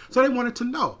 right? So they wanted to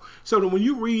know. So that when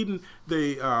you read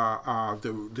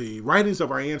the writings of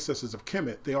our ancestors of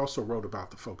Kemet, they also wrote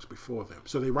about the folks before them.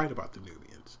 So they write about the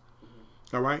Nubians.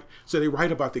 All right? So they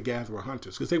write about the gatherer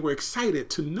hunters because they were excited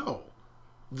to know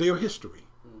their history,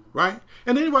 right?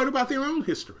 And they write about their own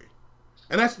history.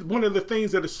 And that's one of the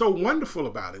things that is so wonderful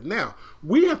about it. Now,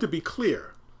 we have to be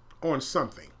clear on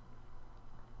something.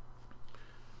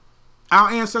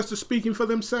 Our ancestors speaking for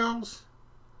themselves,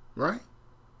 right?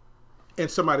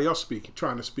 And somebody else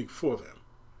trying to speak for them.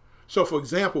 So, for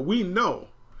example, we know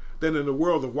that in the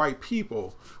world of white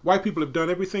people have done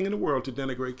everything in the world to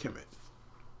denigrate Kemet.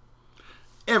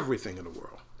 Everything in the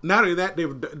world. Not only that,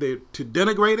 to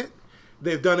denigrate it,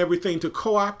 they've done everything to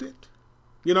co-opt it.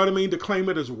 You know what I mean? To claim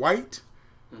it as white.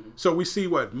 So we see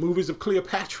movies of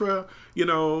Cleopatra,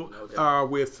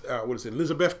 with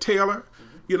Elizabeth Taylor,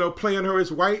 playing her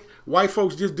as white. White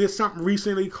folks just did something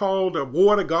recently called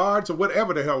Water Guards or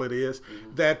whatever the hell it is,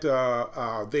 that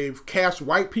they've cast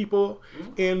white people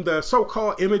in the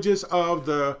so-called images of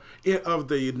the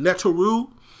Neteru,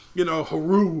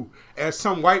 Haru as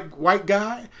some white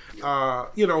guy,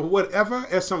 whatever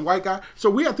as some white guy. So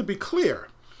we have to be clear.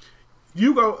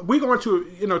 We're going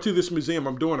to to this museum.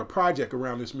 I'm doing a project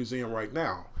around this museum right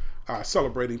now,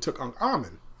 celebrating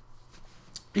Tutankhamun.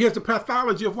 Here's the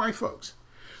pathology of white folks.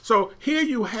 So here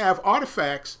you have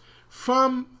artifacts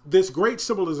from this great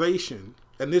civilization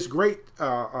and this great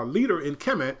leader in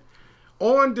Kemet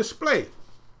on display.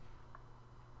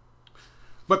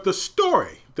 But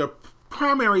the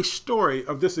primary story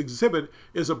of this exhibit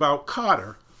is about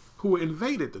Carter, who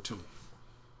invaded the tomb.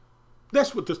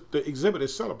 That's what the exhibit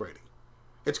is celebrating.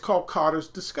 It's called Carter's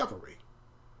discovery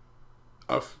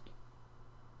of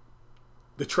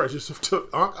the treasures of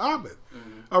Tutankhamun.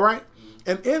 All right?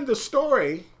 And in the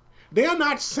story, they're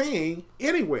not saying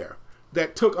anywhere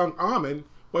that Tutankhamun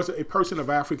was a person of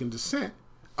African descent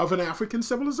of an African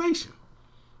civilization.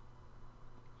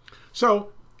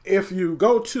 So if you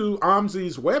go to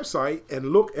OMSI's website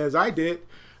and look as I did,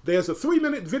 there's a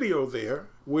 3-minute video there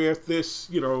with this,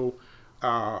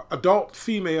 adult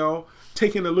female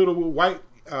taking a little white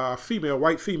adult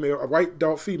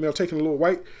female taking a little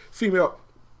white female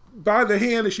by the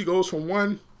hand as she goes from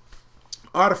one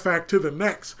artifact to the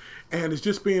next and is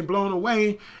just being blown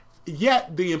away.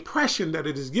 Yet the impression that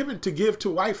it is given to give to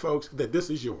white folks that this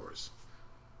is yours.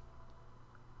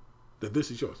 That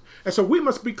this is yours. And so we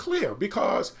must be clear,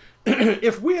 because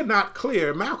if we are not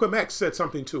clear, Malcolm X said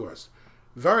something to us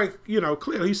very,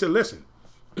 clear. He said, listen,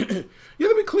 you have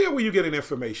to be clear where you're getting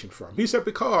information from. He said,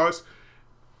 because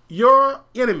your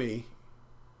enemy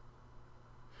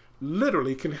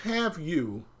literally can have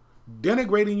you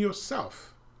denigrating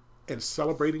yourself and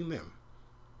celebrating them.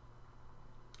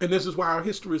 And this is why our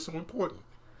history is so important.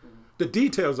 The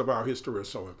details of our history are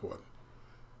so important.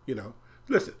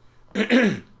 Listen,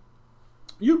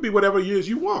 you be whatever years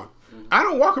you want. I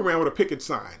don't walk around with a picket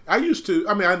sign. I used to,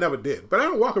 I never did, but I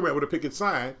don't walk around with a picket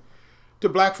sign to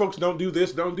black folks, don't do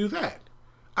this, don't do that.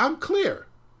 I'm clear,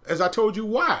 as I told you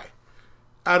why.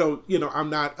 I'm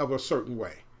not of a certain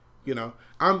way.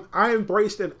 I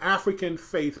embraced an African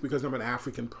faith because I'm an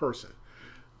African person.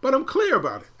 But I'm clear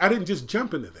about it. I didn't just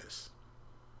jump into this.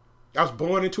 I was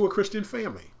born into a Christian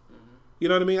family. You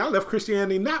know what I mean? I left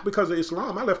Christianity not because of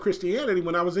Islam. I left Christianity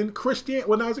when I was a Christian.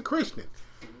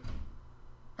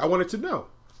 I wanted to know.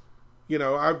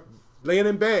 I laying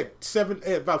in bed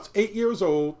about 8 years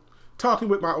old, talking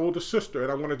with my older sister,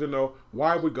 and I wanted to know,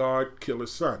 why would God kill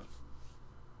his son?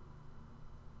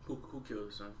 Who killed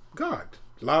his son? God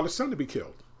allowed his son to be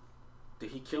killed.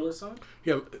 Did he kill his son?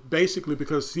 Yeah, basically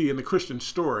because, in the Christian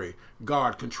story,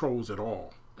 God controls it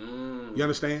all. You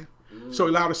understand? So he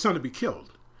allowed his son to be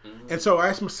killed. And so I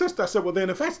asked my sister, I said, well, then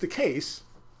if that's the case,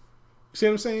 you see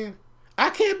what I'm saying? I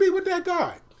can't be with that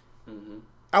God.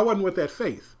 I wasn't with that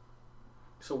faith.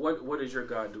 So what does your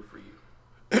God do for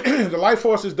you? The life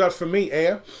force is does for me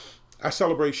air. I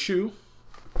celebrate Shu.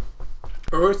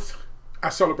 Earth. I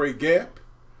celebrate Gap.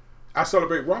 I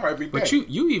celebrate Ra every day. But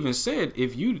you even said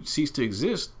if you cease to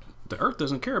exist, the earth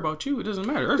doesn't care about you. It doesn't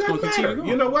matter. Earth's going to continue going.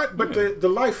 You know what? But the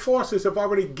life forces have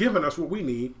already given us what we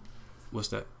need. What's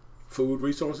that? Food,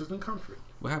 resources, and comfort.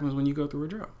 What happens when you go through a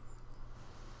drought?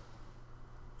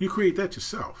 You create that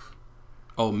yourself.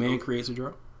 Oh, man creates a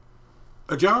drought?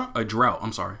 A drought? A drought.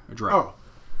 I'm sorry. A drought. Oh.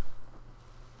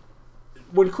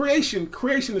 When creation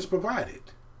is provided.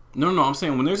 No, I'm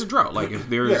saying when there's a drought. Like if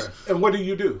there's... Yeah. And what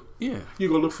do? Yeah. You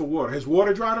go look for water. Has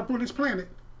water dried up on this planet?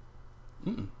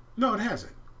 No, it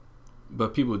hasn't.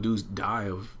 But people do die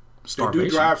of starvation. They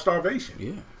do die of starvation.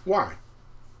 Yeah. Why?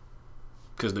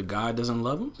 Because the God doesn't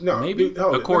love them? No. Maybe.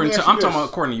 I'm talking about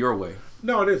according to your way.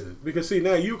 No, it isn't. Because see,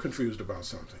 now you're confused about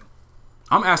something.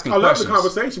 I'm asking questions. I love the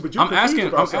conversation, but I'm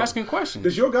asking questions.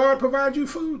 Does your God provide you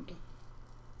food?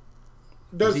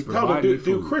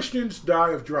 Do Christians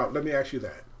die of drought? Let me ask you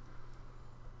that.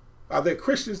 Are there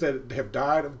Christians that have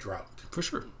died of drought? For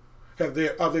sure.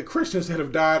 Are there Christians that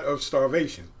have died of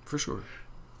starvation? For sure.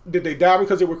 Did they die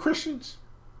because they were Christians?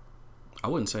 I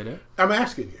wouldn't say that. I'm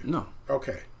asking you. No.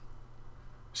 Okay.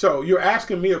 So you're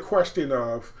asking me a question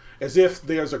of as if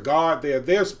there's a God there.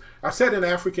 I said in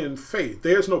African faith,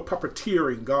 there's no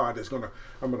puppeteering God that's I'm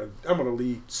gonna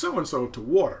lead so and so to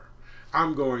water.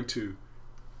 I'm going to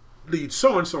lead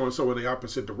so and so in the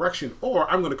opposite direction, or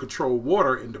I'm going to control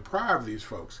water and deprive these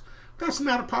folks. That's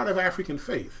not a part of African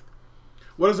faith.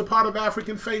 What is a part of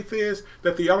African faith is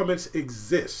that the elements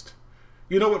exist.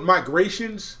 You know what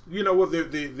migrations, you know what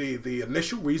the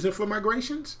initial reason for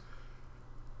migrations?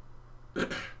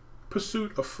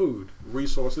 pursuit of food,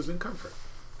 resources, and comfort.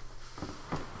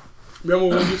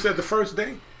 Remember when you said the first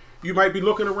day? You might be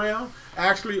looking around.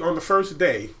 Actually, on the first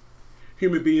day,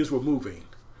 human beings were moving,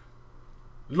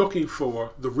 looking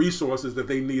for the resources that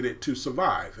they needed to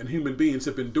survive. And human beings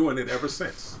have been doing it ever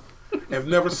since. Have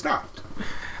never stopped.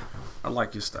 I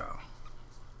like your style.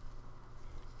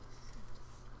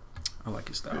 I like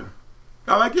your style. Yeah.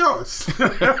 I like yours.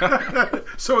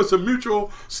 So it's a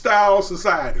mutual style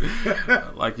society.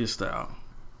 I like your style.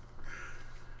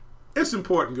 It's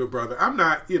important, good brother. I'm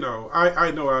not,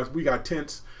 I know we got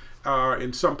tense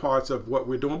in some parts of what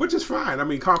we're doing, which is fine. I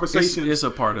mean, conversation. It's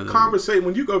a part of the conversation.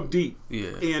 When you go deep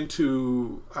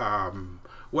into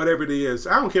whatever it is,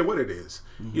 I don't care what it is,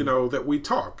 that we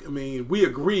talk. I mean, we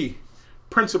agree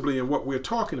principally in what we're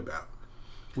talking about.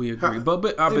 We agree,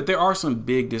 but there are some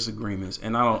big disagreements,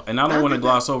 and I don't want to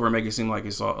gloss over and make it seem like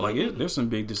it's all like there's some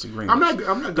big disagreements.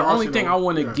 I'm not. The only thing I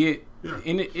want to get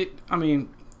in it. I mean,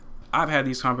 I've had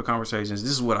these kind of conversations.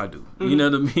 This is what I do. Mm-hmm. You know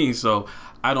what I mean? So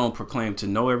I don't proclaim to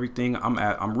know everything.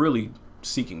 I'm really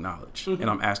seeking knowledge, and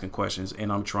I'm asking questions,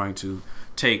 and I'm trying to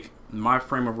take my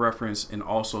frame of reference and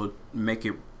also make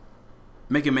it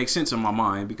make sense in my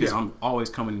mind, because I'm always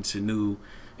coming into new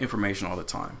information all the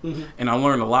time, and I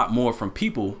learn a lot more from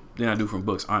people than I do from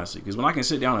books, honestly, because when I can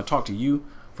sit down and talk to you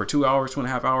for 2 hours,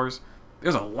 2.5 hours,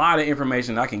 there's a lot of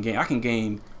information that I can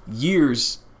gain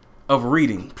years of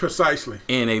reading precisely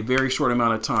in a very short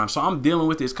amount of time. So I'm dealing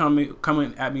with this coming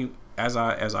at me as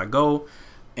I go,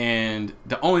 and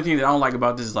the only thing that I don't like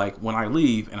about this is, like, when I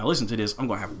leave and I listen to this, I'm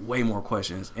gonna have way more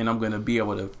questions, and I'm gonna be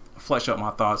able to flesh out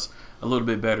my thoughts a little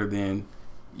bit better than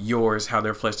yours, how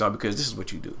they're fleshed out, because this is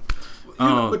what you do.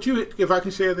 But if I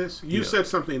can share this, you said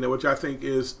something that which I think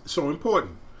is so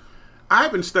important.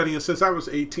 I've been studying since I was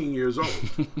 18 years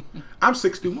old. I'm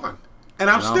 61,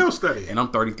 and I'm still studying. And I'm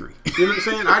 33. You know what I'm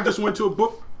saying? I just went to a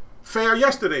book fair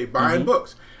yesterday buying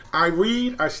books. I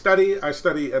read, I study, and I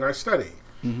study.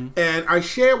 And I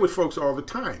share with folks all the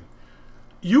time.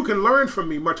 You can learn from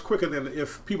me much quicker than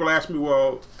if people ask me,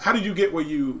 well, how did you get where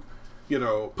you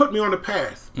put me on the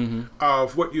path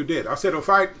of what you did. I said, if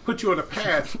I put you on the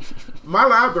path, my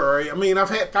library, I mean, I've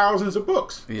had thousands of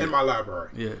books in my library.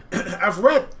 Yeah. I've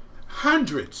read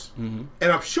hundreds, and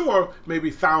I'm sure maybe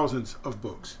thousands of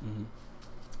books.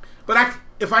 But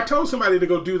if I told somebody to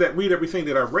go do that, read everything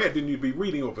that I've read, then you'd be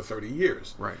reading over 30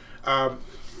 years. Right.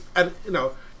 And,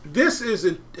 this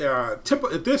is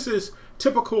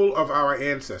typical of our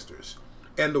ancestors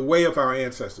and the way of our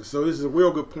ancestors. So this is a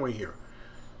real good point here.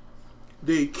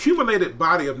 The accumulated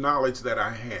body of knowledge that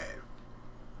I have,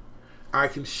 I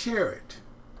can share it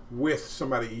with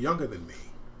somebody younger than me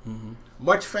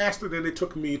much faster than it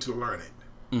took me to learn it.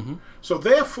 So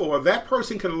therefore, that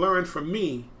person can learn from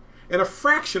me in a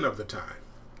fraction of the time.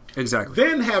 Exactly.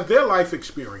 Then have their life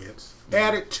experience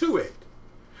added to it.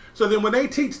 So then when they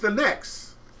teach the next,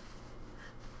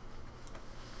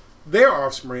 their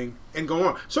offspring, and go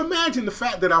on. So imagine the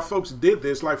fact that our folks did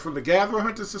this, like from the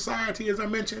Gatherer-Hunter Society, as I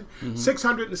mentioned,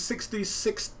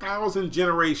 666,000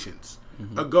 generations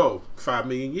ago, 5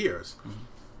 million years.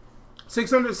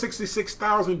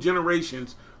 666,000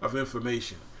 generations of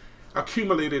information,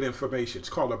 accumulated information. It's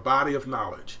called a body of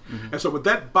knowledge. And so with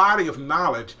that body of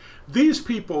knowledge, these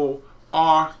people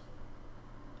are,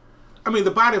 the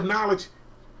body of knowledge,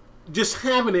 just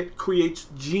having it creates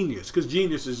genius, because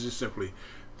genius is just simply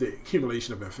the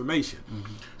accumulation of information.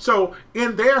 So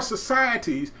in their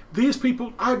societies, these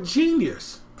people are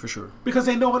genius. For sure. Because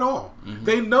they know it all.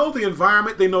 They know the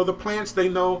environment, they know the plants, they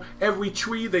know every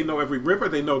tree, they know every river,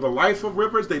 they know the life of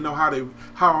rivers, they know how to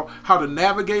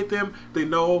navigate them, they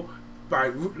know by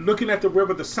looking at the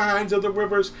river, the signs of the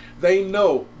rivers, they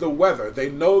know the weather,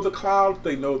 they know the clouds,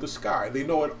 they know the sky, they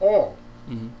know it all.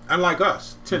 Unlike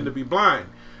us, tend to be blind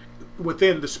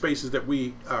within the spaces that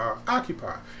we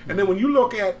occupy. And then when you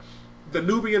look at the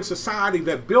Nubian society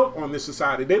that built on this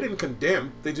society, they didn't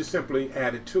condemn, they just simply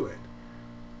added to it.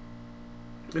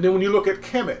 And then when you look at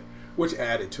Kemet, which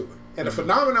added to it. And the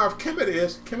phenomenon of Kemet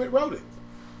is, Kemet wrote it.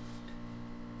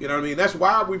 You know what I mean? That's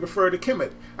why we refer to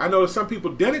Kemet. I know some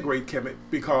people denigrate Kemet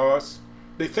because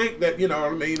they think that,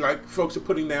 like folks are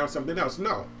putting down something else.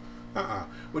 No.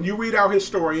 When you read our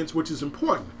historians, which is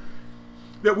important,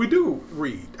 that we do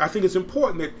read. I think it's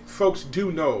important that folks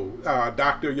do know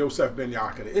Dr. Yosef Ben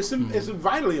Yakada. It's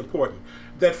vitally important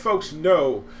that folks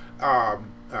know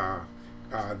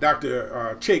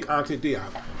Dr. Cheikh Anta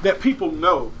Diop, that people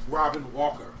know Robin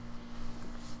Walker.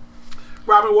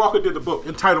 Robin Walker did a book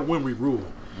entitled When We Rule,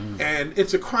 and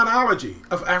it's a chronology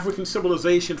of African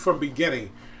civilization from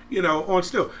beginning, on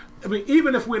still. I mean,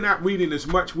 even if we're not reading as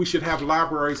much, we should have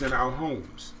libraries in our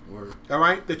homes. Word. All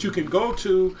right, that you can go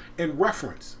to and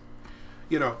reference,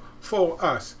 for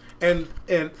us. And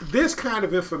this kind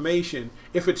of information,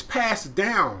 if it's passed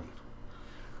down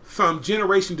from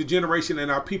generation to generation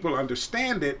and our people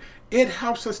understand it, it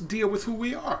helps us deal with who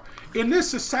we are. In this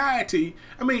society,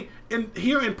 I mean,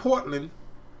 here in Portland,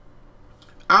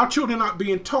 our children aren't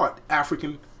being taught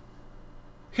African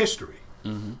history,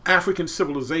 African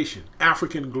civilization,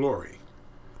 African glory.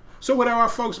 So what are our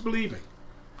folks believing?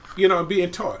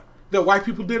 Being taught that white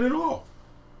people did it all.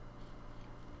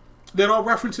 That all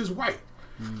references white.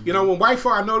 When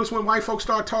I notice when white folks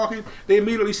start talking, they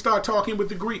immediately start talking with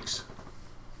the Greeks.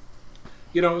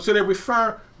 So they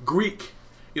refer Greek.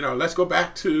 Let's go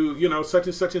back to, such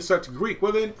and such and such Greek.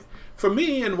 Well, then, for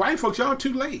me and white folks, y'all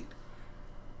too late.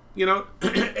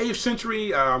 8th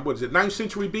century, 9th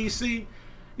century BC,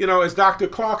 as Dr.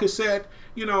 Clark has said,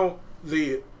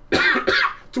 the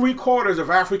 3/4 of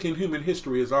African human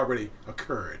history has already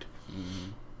occurred.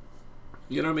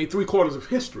 You know what I mean? 3/4 of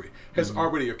history has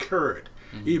already occurred,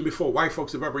 even before white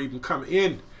folks have ever even come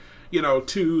in,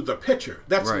 to the picture.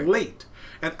 That's right. Late.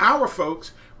 And our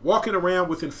folks walking around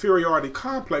with inferiority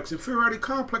complex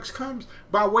comes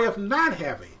by way of not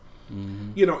having,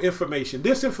 information.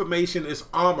 This information is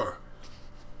armor.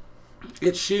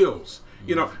 It shields.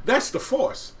 That's the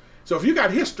force. So if you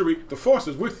got history, the force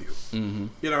is with you.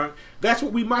 That's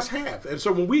what we must have. And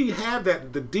so when we have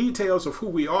that, the details of who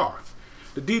we are,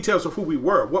 the details of who we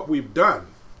were, what we've done,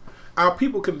 our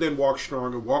people can then walk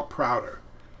stronger, walk prouder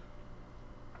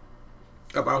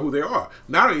about who they are.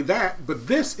 Not only that, but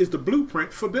this is the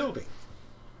blueprint for building.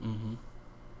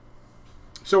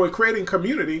 So in creating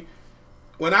community,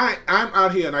 when I'm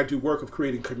out here and I do work of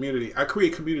creating community, I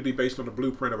create community based on the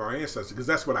blueprint of our ancestors, because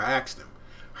that's what I asked them.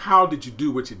 How did you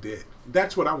do what you did?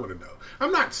 That's what I want to know.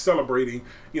 I'm not celebrating,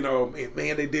 man,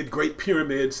 they did great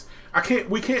pyramids.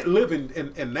 We can't live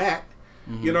in that.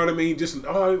 You know what I mean? Just,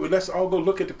 let's all go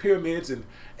look at the pyramids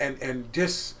and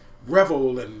just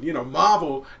revel and,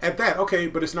 marvel at that. Okay,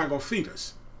 but it's not going to feed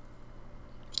us.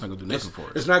 It's not going to do nothing for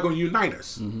us. It's not going to unite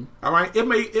us. All right?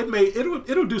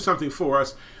 It'll do something for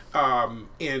us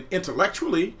and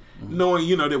intellectually, knowing,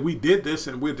 that we did this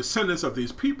and we're descendants of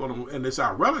these people and it's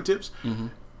our relatives.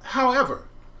 However,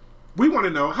 we want to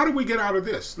know, how do we get out of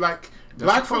this? Like,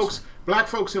 black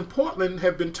folks in Portland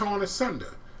have been torn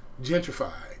asunder,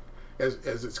 gentrified,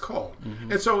 as it's called.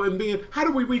 And so how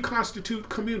do we reconstitute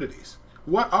communities?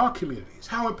 What are communities?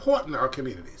 How important are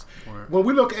communities? When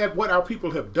we look at what our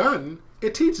people have done,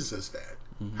 it teaches us that,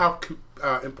 how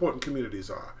important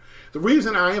communities are. The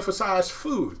reason I emphasize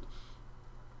food,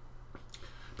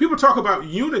 people talk about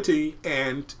unity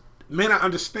and may not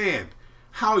understand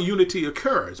how unity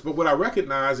occurs. But what I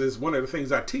recognize is one of the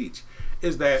things I teach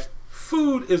is that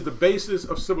food is the basis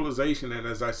of civilization. And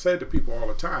as I said to people all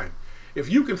the time, if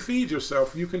you can feed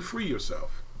yourself, you can free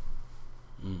yourself.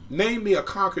 Name me a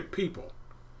conquered people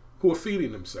who are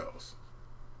feeding themselves.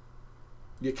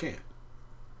 You can't.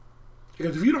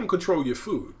 Because if you don't control your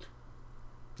food,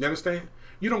 you understand?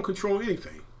 You don't control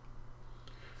anything.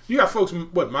 You got folks,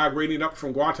 migrating up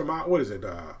from Guatemala,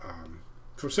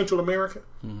 from Central America?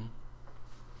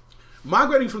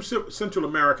 Migrating from Central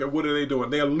America, what are they doing?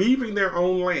 They're leaving their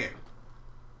own land,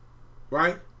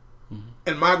 right?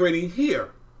 And migrating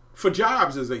here for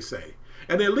jobs, as they say.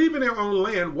 And they're leaving their own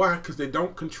land. Why? Because they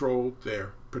don't control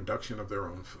their production of their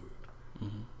own food,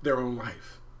 their own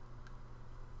life.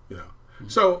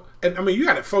 So, and I mean, you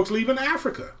got folks leaving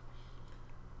Africa.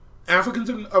 Africans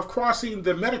of crossing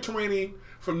the Mediterranean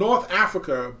from North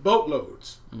Africa,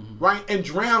 boatloads, right? And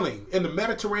drowning in the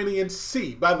Mediterranean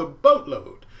Sea by the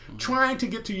boatload, trying to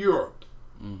get to Europe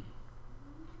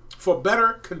for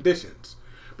better conditions,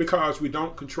 because we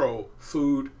don't control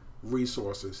food,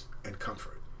 resources, and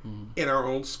comfort in our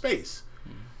own space.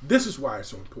 This is why it's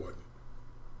so important.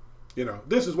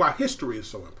 This is why history is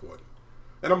so important.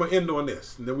 And I'm going to end on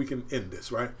this, and then we can end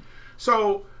this, right?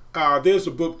 So there's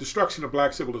a book, Destruction of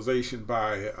Black Civilization,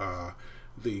 by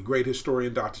the great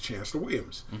historian, Dr. Chancellor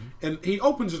Williams. And he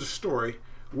opens the story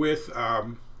with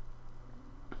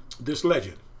this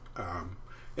legend.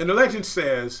 And the legend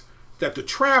says that the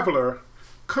traveler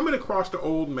coming across the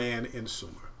old man in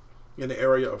Sumer, in the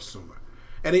area of Sumer.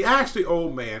 And he asked the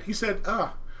old man, he said,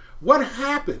 what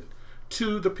happened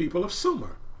to the people of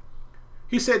Sumer?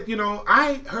 He said,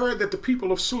 I heard that the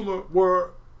people of Sumer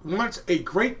were once a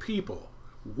great people.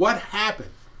 What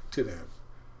happened to them?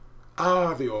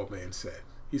 The old man said.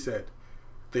 He said,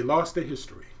 they lost their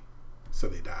history, so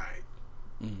they died.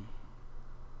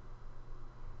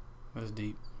 That's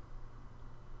deep.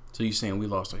 So you're saying we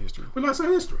lost our history? We lost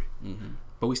our history.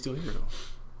 But we still here, though.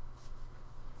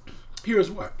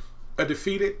 here's what: a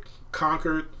defeated,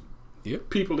 conquered Yep.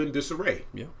 people in disarray.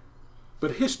 Yep.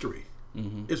 But history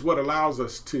is what allows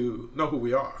us to know who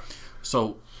we are.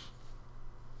 So,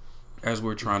 as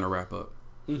we're trying to wrap up,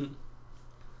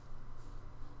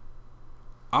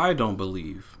 I don't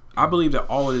believe. I believe that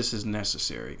all of this is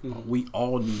necessary. We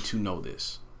all need to know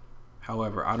this.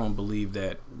 However, I don't believe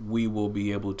that we will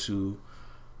be able to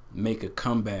make a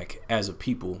comeback as a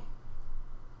people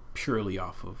purely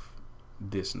off of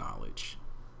this knowledge.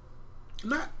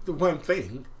 Not the one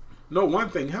thing. No one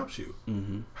thing helps you.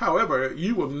 However,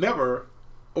 you will never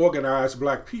organize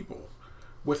black people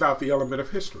without the element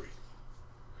of history.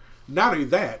 Not only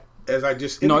that, as I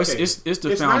just indicated, it's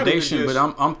the foundation, but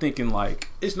I'm thinking like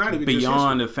it's not even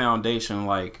beyond the foundation,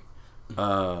 like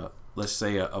let's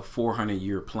say a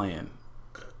 400-year plan.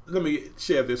 Let me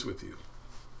share this with you.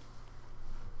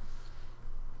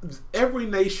 Every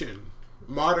nation,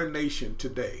 modern nation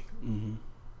today,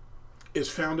 is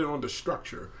founded on the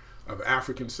structure of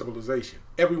African civilization.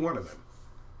 Every one of them.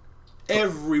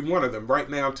 Every one of them right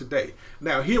now today.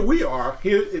 Now here we are,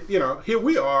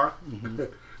 the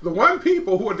one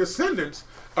people who are descendants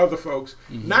of the folks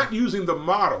not using the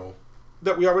model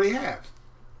that we already have.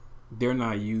 They're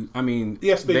not I mean,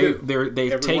 yes, do.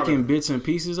 They've taken bits and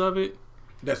pieces of it.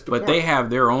 That's the but point. They have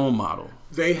their own model.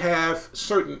 They have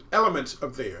certain elements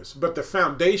of theirs, but the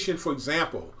foundation, for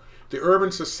example, the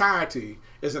urban society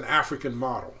is an African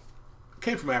model. It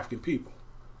came from African people.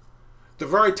 The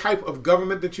very type of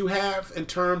government that you have in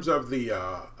terms of the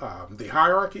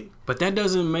hierarchy. But that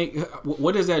doesn't make.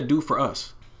 What does that do for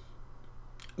us?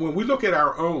 When we look at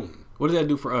our own. What does that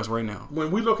do for us right now?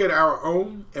 When we look at our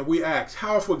own and we ask,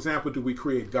 how, for example, do we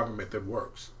create government that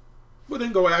works? Well,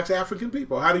 then go ask African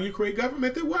people. How do you create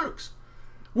government that works?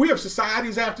 We have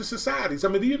societies after societies. I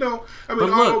mean, do you know? I mean,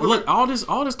 but look, all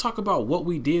this talk about what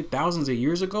we did thousands of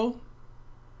years ago.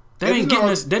 That ain't getting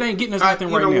us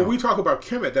nothing right now. When we talk about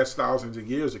Kemet, that's thousands of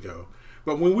years ago.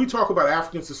 But when we talk about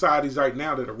African societies right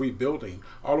now that are rebuilding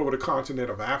all over the continent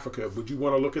of Africa, would you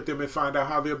want to look at them and find out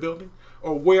how they're building?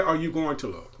 Or where are you going to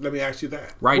look? Let me ask you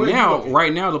that. Right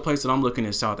now, the place that I'm looking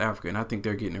is South Africa, and I think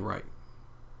they're getting it right.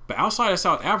 But outside of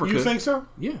South Africa... You think so?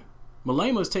 Yeah.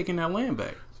 Malema is taking that land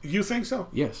back. You think so?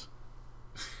 Yes.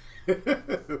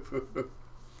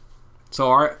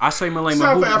 So I say Malema.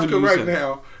 South Africa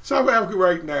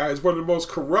right now is one of the most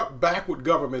corrupt, backward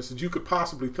governments that you could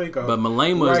possibly think of. But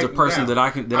Malema is the person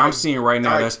I'm seeing right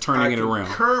now that's turning it around. I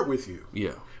concur with you.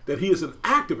 Yeah. That he is an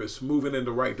activist moving in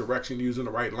the right direction, using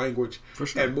the right language, for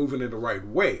sure, and moving in the right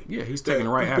way. Yeah, he's taking the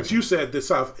right action. But you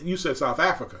said South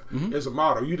Africa is a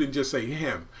model. You didn't just say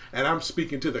him. And I'm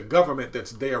speaking to the government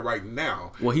that's there right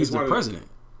now. Well, he's the president.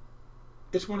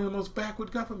 It's one of the most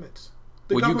backward governments.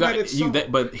 But he's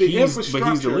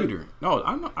the leader.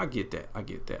 No, I get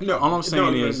that. No, all I'm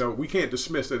saying is no. We can't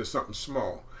dismiss it as something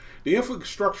small. The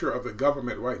infrastructure of the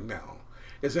government right now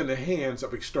is in the hands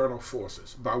of external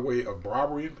forces by way of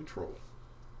bribery and control.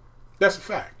 That's a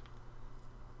fact.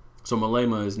 So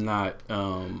Malema is not.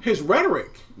 His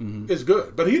rhetoric is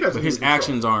good, but he doesn't. But his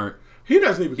actions aren't. He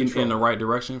doesn't even control in the right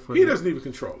direction for. He doesn't even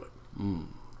control it. Mm.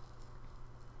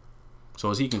 So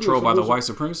is he controlled by the white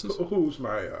supremacists? Who's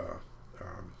my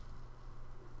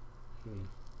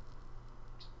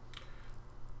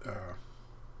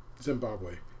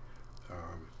Zimbabwe?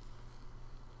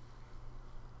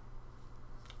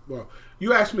 Well,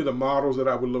 you asked me the models that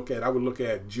I would look at. I would look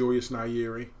at Julius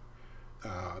Nyerere,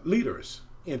 leaders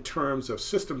in terms of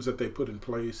systems that they put in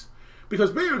place.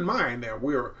 Because bear in mind now,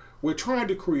 we're trying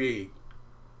to create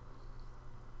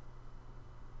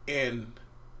in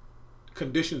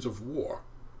conditions of war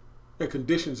and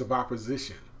conditions of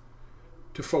opposition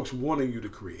to folks wanting you to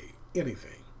create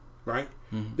anything, right?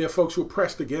 Mm-hmm. There are folks who are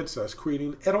pressed against us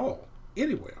creating at all,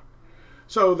 anywhere.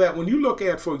 So that when you look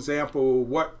at, for example,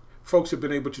 what folks have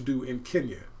been able to do in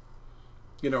Kenya,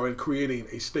 in creating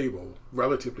a stable,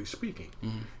 relatively speaking,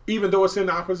 even though it's in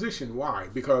opposition. Why?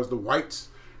 Because the whites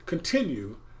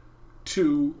continue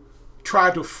to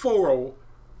try to foil,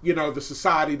 the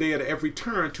society there at every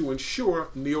turn to ensure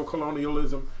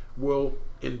neocolonialism will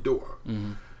endure.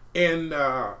 Mm-hmm. In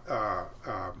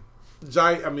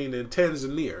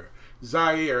Tanzania,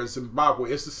 Zaire,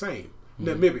 Zimbabwe, it's the same.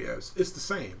 Namibia, it's the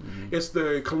same. Mm-hmm. It's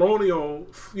the colonial,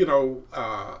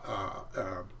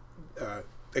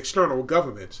 external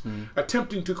governments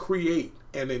attempting to create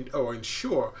or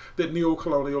ensure that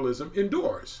neocolonialism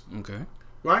endures. Okay.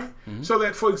 Right? Mm-hmm. So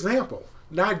that, for example,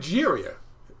 Nigeria,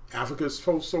 Africa's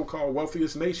so-called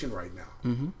wealthiest nation right now.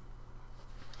 Mm-hmm.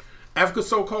 Africa's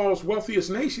so-called wealthiest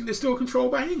nation is still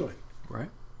controlled by England. Right.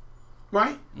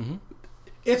 Right? Mm-hmm.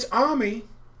 Its army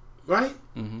right?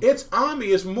 Its army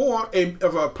is more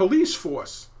of a police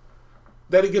force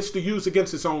that it gets to use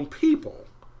against its own people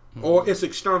or its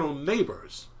external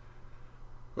neighbors,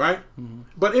 right?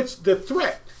 But it's the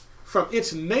threat from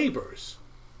its neighbors,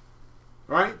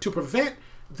 right? To prevent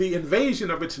the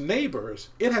invasion of its neighbors,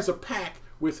 it has a pact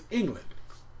with England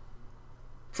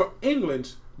for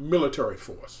England's military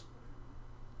force.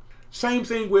 Same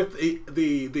thing with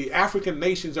the African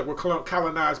nations that were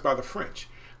colonized by the French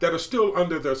that are still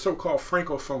under the so-called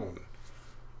Francophone,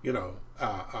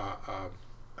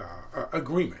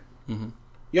 agreement.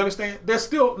 You understand? They're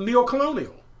still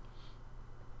neo-colonial.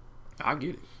 I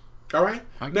get it. All right?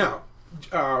 Now,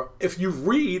 if you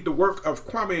read the work of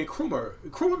Kwame Nkrumah,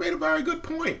 Nkrumah made a very good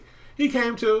point. He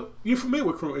came to, you familiar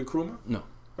with Nkrumah? No.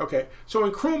 Okay. So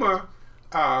Nkrumah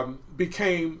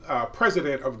became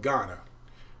president of Ghana.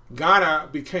 Ghana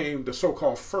became the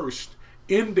so-called first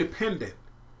independent,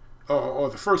 or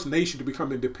the first nation to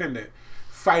become independent,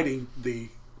 fighting the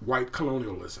white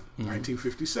colonialism,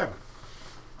 1957.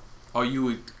 Oh, you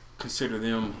would consider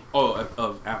them,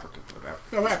 of Africa.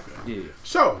 Of Africa. Yeah.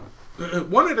 So,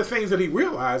 one of the things that he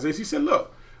realized is he said,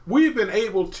 look, we've been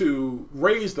able to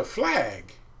raise the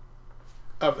flag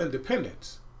of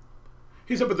independence.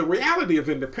 He said, but the reality of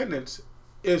independence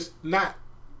is not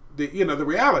the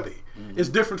reality is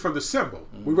different from the symbol.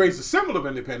 We raise the symbol of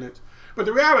independence, but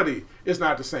the reality is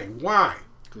not the same. Why?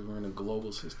 Because we're in a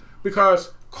global system.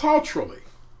 Because culturally,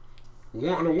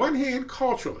 on the one hand,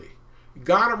 culturally,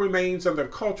 Ghana remains under the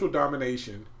cultural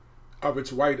domination of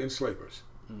its white enslavers.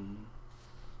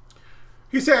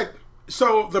 He said,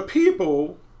 so the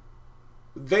people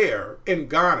there in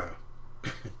Ghana,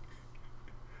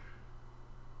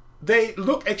 they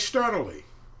look externally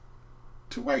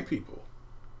to white people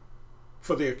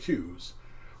for their cues,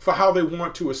 for how they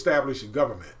want to establish a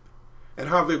government and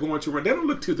how they're going to run. They don't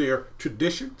look to their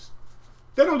traditions.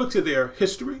 They don't look to their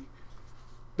history.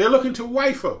 They're looking to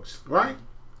white folks, right?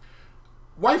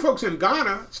 White folks in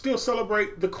Ghana still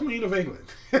celebrate the Queen of England.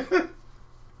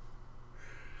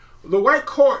 The white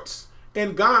courts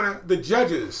in Ghana, the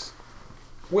judges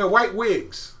wear white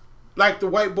wigs like the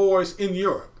white boys in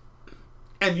Europe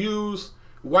and use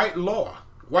white law,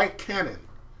 white canon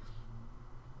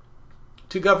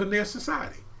to govern their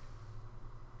society.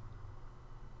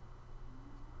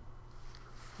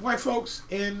 Black folks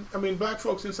in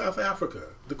South Africa,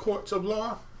 the courts of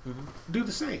law do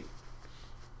the same.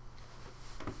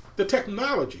 The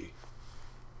technology,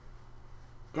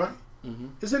 right,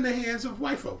 is in the hands of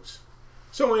white folks.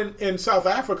 So in South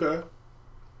Africa,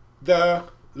 the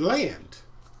land,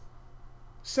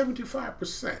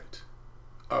 75%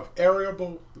 of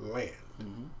arable land,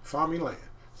 farming land,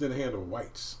 is in the hand of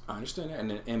whites. I understand that.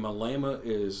 And Malema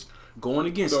is going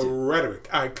against the rhetoric.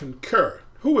 I concur.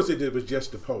 Who was it that was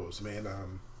just deposed, man?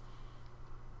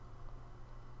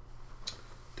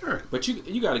 Darn. But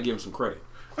you got to give him some credit.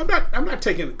 I'm not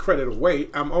taking credit away.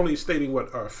 I'm only stating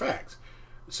what are facts,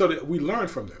 so that we learn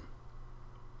from them.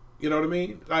 You know what I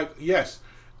mean? Like, yes,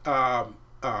 Patrice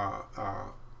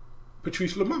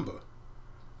Lumumba,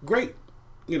 great,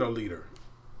 leader.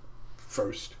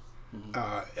 First,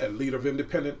 a leader of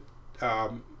independent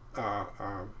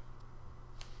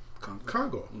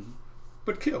Congo,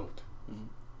 but killed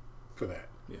for that.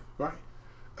 Yeah. Right.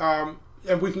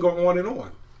 And we can go on and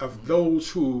on of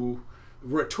those who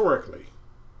rhetorically.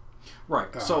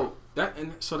 Right. So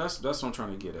that's what I'm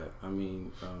trying to get at. I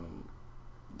mean,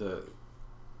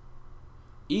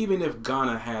 even if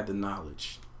Ghana had the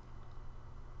knowledge,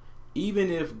 even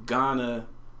if Ghana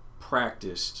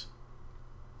practiced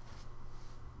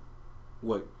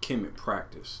what Kemet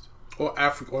practiced, or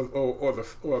Africa,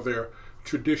 or their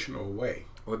traditional way,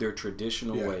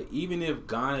 way, even if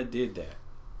Ghana did that,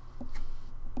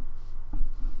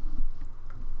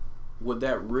 would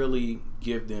that really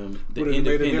give them the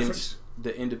independence?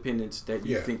 The independence that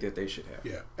you think that they should have?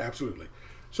 Yeah, absolutely.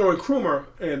 So Nkrumah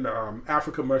in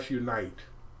Africa Must Unite,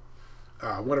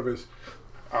 one of his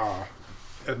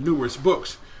numerous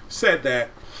books, said that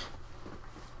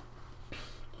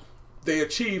they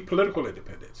achieved political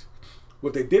independence.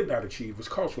 What they did not achieve was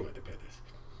cultural independence.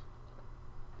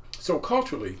 So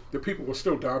culturally, the people were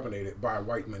still dominated by a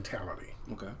white mentality.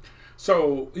 Okay.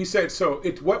 So he said,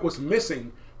 what was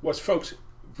missing was folks,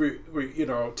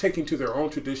 taking to their own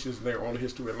traditions and their own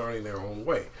history and learning their own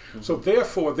way. So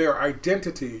therefore, their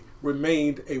identity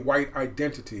remained a white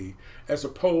identity as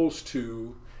opposed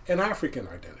to an African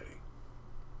identity.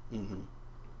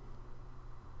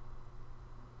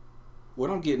 What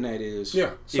I'm getting at is,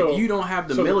 if you don't have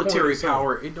the military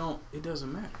power, it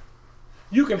doesn't matter.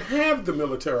 You can have the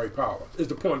military power, is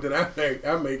the point that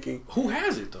I'm making. Who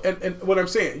has it, though? And what I'm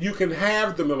saying, you can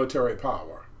have the military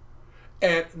power,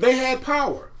 And they had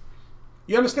power.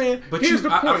 You understand? But Here's the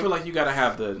point. I feel like you got to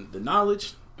have the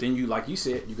knowledge. Then you, like you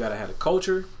said, you got to have the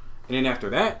culture. And then after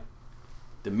that,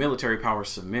 the military power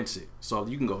cements it. So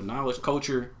you can go knowledge,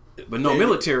 culture, but no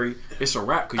military, it's a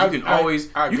wrap. Because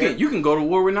you can go to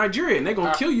war with Nigeria and they're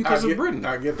going to kill you because of Britain.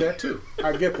 I get that too.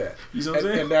 I get that. You know what I'm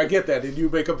saying? And I get that. And you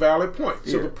make a valid point.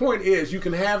 So the point is, you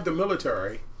can have the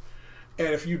military,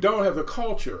 and if you don't have the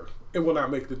culture, it will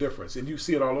not make the difference. And you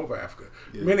see it all over Africa.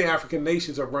 Yeah. Many African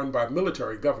nations are run by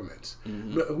military governments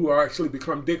who are actually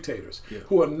become dictators,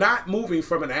 who are not moving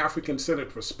from an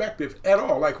African-centered perspective at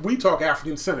all. Like we talk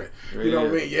African-centered. You know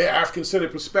what I mean? Yeah,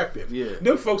 African-centered perspective. Yeah.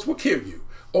 Them folks will kill you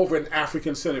over an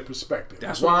African-centered perspective.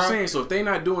 That's what I'm saying. So if they're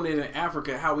not doing it in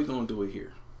Africa, how are we going to do it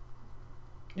here?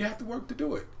 You have to work to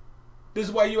do it. This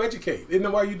is why you educate. Isn't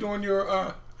that why you're doing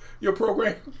your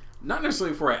program? Not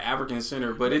necessarily for an African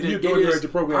center, but you're doing the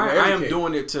program. I am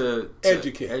doing it to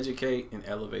educate and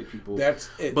elevate people. That's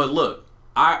it. But look,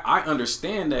 I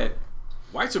understand that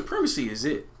white supremacy is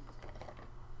it.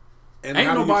 And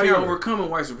ain't nobody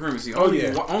overcoming white supremacy.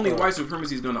 Only white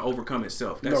supremacy is going to overcome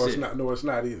itself. That's it's not. No, it's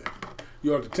not either.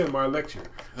 You ought to attend my lecture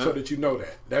so that you know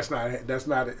that. That's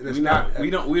not. We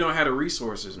don't have the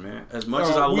resources, man. As much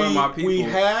as I love my people, we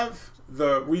have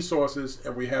the resources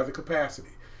and we have the capacity.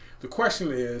 The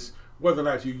question is whether or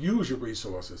not you use your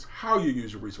resources, how you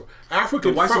use your resources.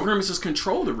 The white supremacists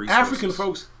control the resources. African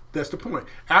folks, that's the point.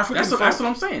 That's what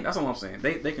I'm saying. That's all I'm saying.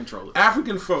 They control it.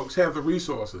 African folks have the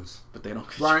resources. But they don't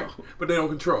control. Right? But they don't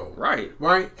control. Right.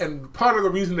 Right? And part of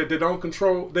the reason that they don't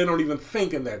control, they don't even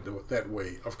think in that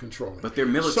way of controlling. But their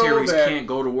militaries can't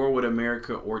go to war with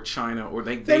America or China, or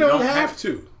they don't have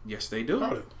to. Yes, they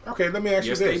do. Okay, let me ask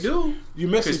you this. Yes, they do. You're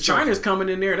missing something. Because China's coming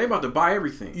in there. They about to buy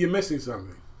everything. You're missing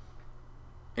something.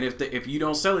 And if you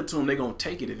don't sell it to them, they're going to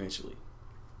take it eventually.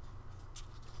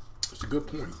 That's a good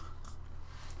point.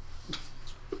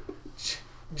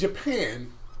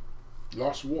 Japan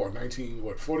lost war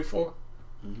 1944?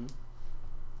 Mm-hmm.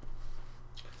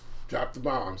 Dropped the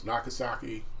bombs,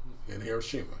 Nagasaki and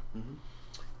Hiroshima.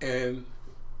 Mm-hmm.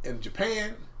 And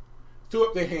Japan threw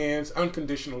up their hands,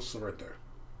 unconditional surrender.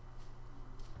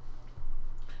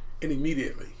 And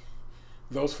immediately,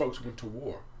 those folks went to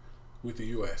war with the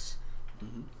U.S.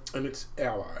 and its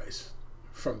allies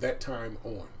from that time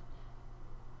on.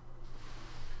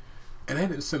 And they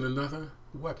didn't send another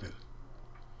weapon,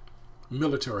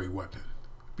 military weapon.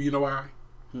 But you know why?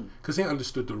 Because they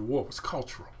understood that the war was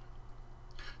cultural,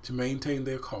 to maintain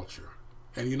their culture.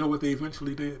 And you know what they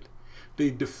eventually did? They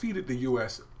defeated the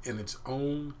U.S. in its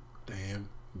own damn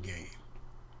game.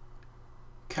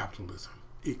 Capitalism,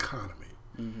 economy,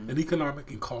 an economic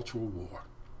and cultural war.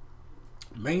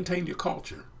 Maintain your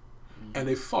culture. And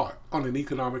they fought on an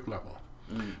economic level.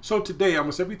 So today,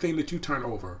 almost everything that you turn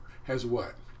over has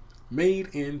what? Made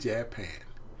in Japan.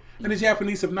 And the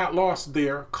Japanese have not lost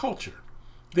their culture.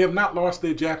 They have not lost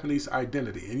their Japanese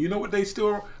identity. And you know what they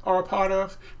still are a part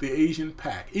of? The Asian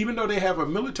pact. Even though they have a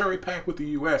military pact with the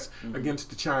U.S. against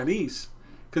the Chinese,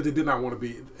 because they did not want to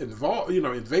be involved,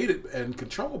 invaded and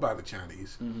controlled by the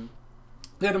Chinese.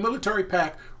 They had a military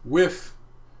pact with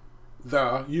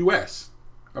the U.S.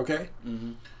 Okay?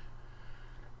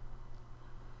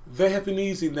 They have been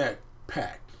using that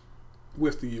pact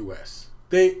with the U.S.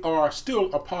 They are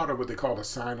still a part of what they call the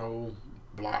Sino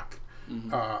bloc.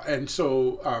 And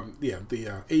so,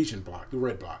 the Asian bloc, the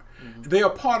red bloc. They are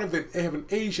part of it. They have an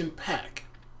Asian pact.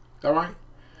 All right?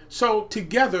 So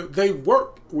together, they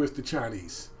work with the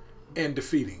Chinese in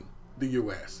defeating the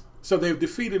U.S. So they've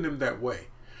defeated them that way.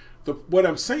 What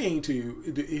I'm saying to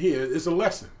you here is a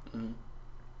lesson.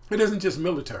 It isn't just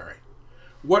military.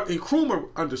 What Nkrumah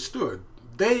understood,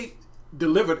 they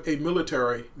delivered a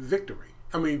military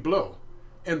blow,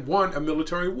 and won a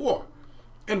military war,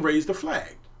 and raised a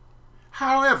flag.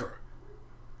 However,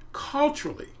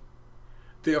 culturally,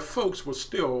 their folks were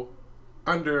still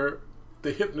under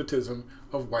the hypnotism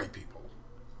of white people.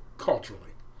 Culturally.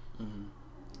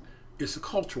 It's a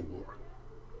cultural war.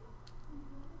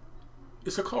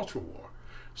 It's a cultural war.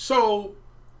 So,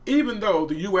 even though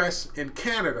the U.S. and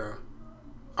Canada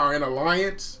are in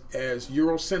alliance as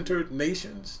Euro-centered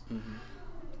nations,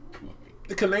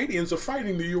 the Canadians are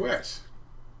fighting the U.S.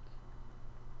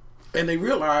 And they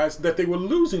realized that they were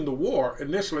losing the war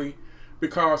initially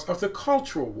because of the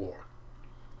cultural war.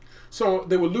 So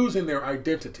they were losing their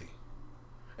identity.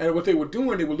 And what they were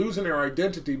doing, they were losing their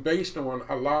identity based on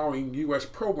allowing U.S.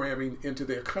 programming into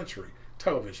their country,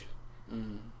 television.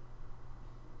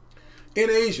 In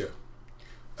Asia,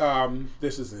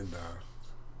 this is in,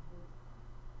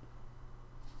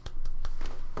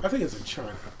 I think it's in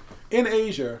China. In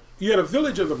Asia, you had a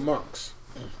village of the monks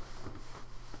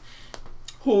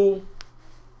who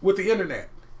with the internet,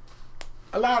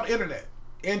 allowed internet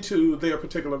into their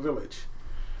particular village.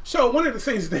 So one of the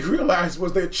things they realized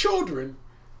was their children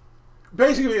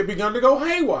basically had begun to go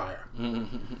haywire.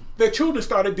 Their children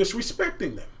started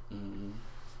disrespecting them.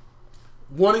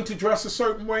 Wanting to dress a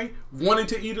certain way, wanting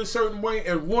to eat a certain way,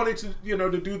 and wanting to,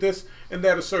 to do this and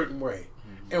that a certain way.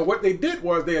 And what they did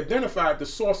was they identified the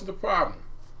source of the problem.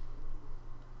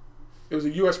 It was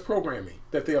a U.S. programming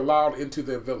that they allowed into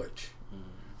their village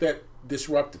that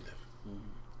disrupted them.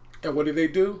 And what did they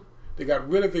do? They got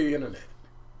rid of the internet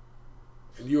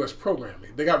and U.S.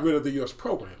 programming. They got rid of the U.S.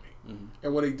 programming.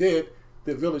 And when they did,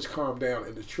 the village calmed down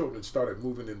and the children started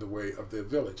moving in the way of their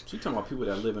village. So you're talking about people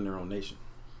that live in their own nation.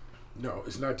 No,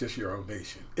 it's not just your own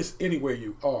nation. It's anywhere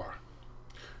you are.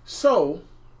 So,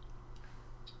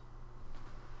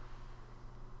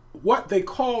 what they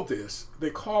call this, they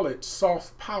call it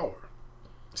soft power.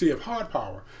 So you have hard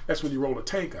power. That's when you roll a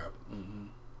tank up.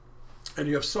 And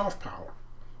you have soft power.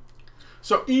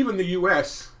 So even the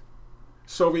U.S.,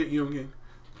 Soviet Union,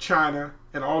 China,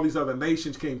 and all these other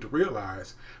nations came to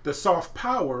realize that soft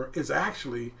power is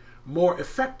actually more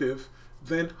effective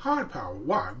than hard power.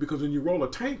 Why? Because when you roll a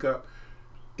tank up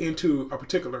into a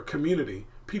particular community,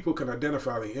 people can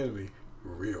identify the enemy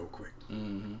real quick.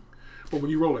 But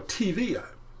when you roll a TV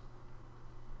up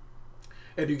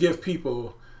and you give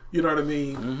people, you know what I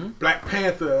mean, Black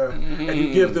Panther, and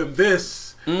you give them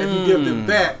this, and you give them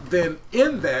that, then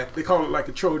in that, they call it like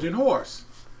a Trojan horse.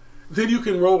 Then you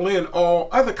can roll in all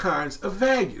other kinds of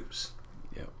values.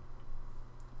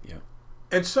 Yep.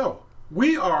 And so,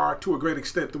 we are, to a great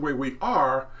extent, the way we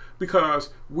are because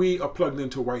we are plugged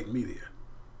into white media.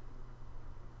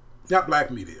 Not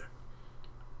black media,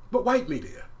 but white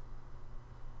media.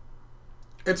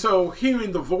 And so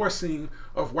hearing the voicing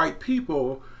of white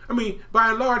people, I mean, by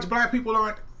and large, black people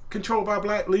aren't controlled by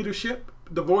black leadership,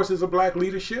 the voices of black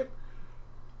leadership.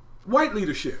 White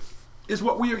leadership is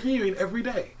what we are hearing every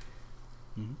day.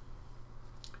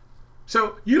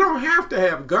 So you don't have to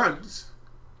have guns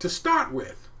to start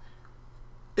with.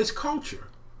 It's culture.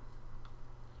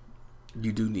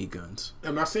 You do need guns.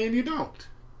 I'm not saying you don't.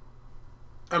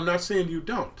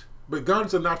 But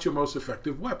guns are not your most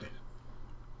effective weapon.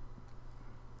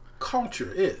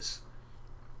 Culture is.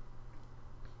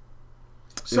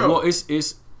 So, well, it's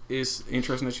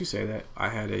interesting that you say that. I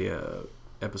had a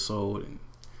episode, and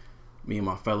me and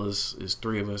my fellas, is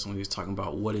three of us, and we was talking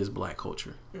about what is black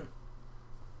culture. Yeah.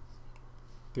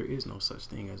 There is no such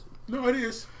thing as. No, it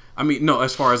is. I mean, no.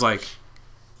 As far as like,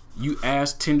 you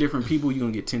ask 10 different people, you're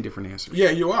gonna get 10 different answers. Yeah,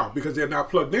 you are, because they're not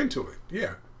plugged into it.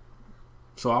 Yeah.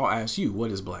 So I'll ask you,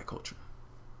 what is black culture?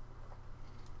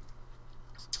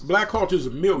 Black culture is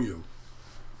a milieu.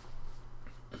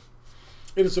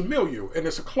 It is a milieu, and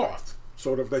it's a cloth,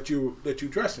 sort of, that you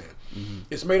dress in.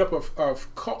 It's made up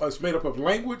of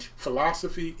language,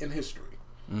 philosophy, and history.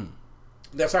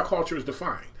 That's how culture is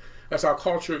defined. That's how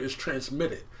culture is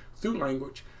transmitted, through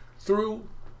language, through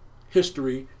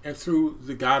history, and through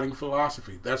the guiding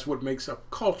philosophy. That's what makes up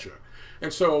culture.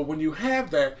 And so when you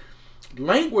have that,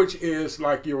 language is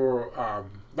like your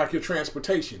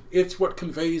transportation. It's what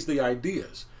conveys the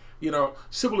ideas.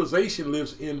 Civilization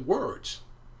lives in words.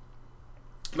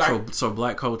 So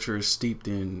black culture is steeped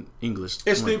in English.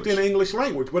 It's steeped in English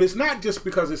language, but it's not just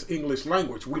because it's English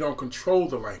language. We don't control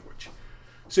the language.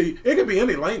 See, it can be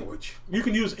any language. You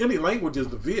can use any language as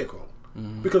the vehicle,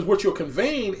 because what you're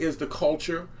conveying is the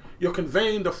culture. You're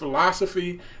conveying the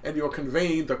philosophy, and you're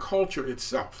conveying the culture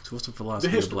itself. So what's the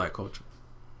philosophy of black culture?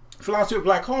 Philosophy of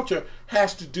black culture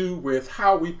has to do with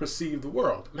how we perceive the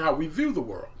world and how we view the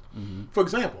world. For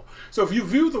example, so if you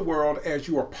view the world as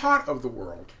you are part of the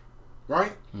world,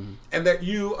 right? And that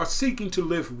you are seeking to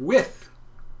live with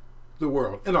the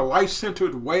world in a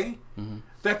life-centered way,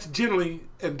 that's generally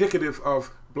indicative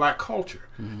of black culture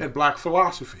and black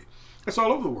philosophy. It's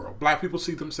all over the world. Black people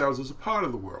see themselves as a part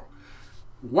of the world.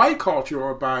 White culture,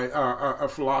 or by a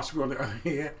philosophy on the other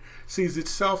hand, sees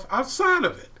itself outside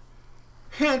of it.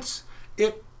 Hence,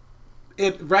 it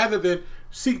rather than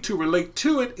seek to relate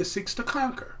to it, it seeks to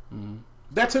conquer.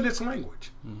 That's in its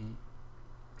language.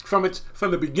 From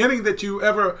the beginning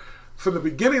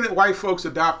that white folks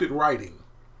adopted writing,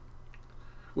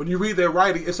 when you read their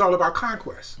writing, it's all about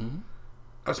conquest.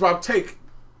 It's about take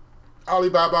Ali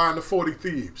Baba and the 40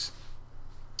 Thieves,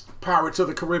 Pirates of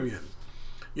the Caribbean.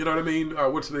 You know what I mean?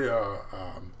 What's the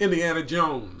Indiana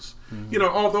Jones?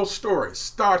 All those stories.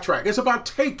 Star Trek. It's about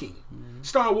taking.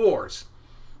 Star Wars.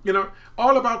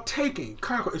 All about taking.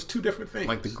 Conquer is two different things.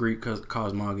 Like the Greek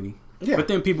cosmogony. Yeah. But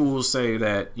then people will say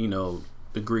that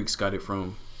the Greeks got it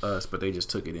from us, but they just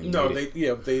took it and No, made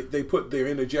it. they put their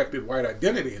interjected white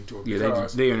identity into it.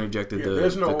 Because, they interjected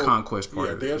the conquest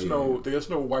part. There's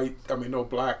no white. I mean, no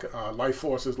black life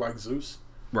forces like Zeus.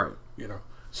 Right. You know.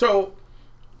 So,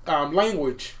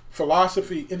 language,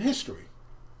 philosophy, and history.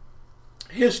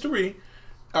 History,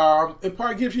 in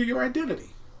part, gives you your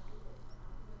identity.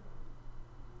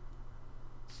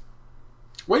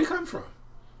 Where you come from,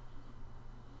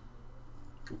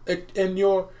 and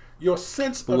your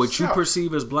sense but of what self. you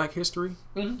perceive as black history,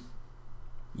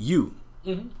 you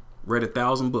read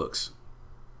 1,000 books.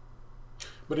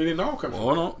 But it didn't all come from.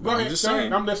 Hold on. Go ahead. Just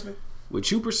saying. I'm listening. What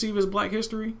you perceive as black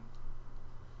history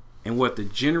and what the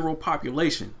general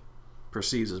population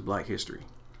perceives as black history.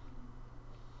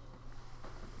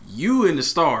 You in the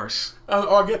stars.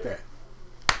 I get that.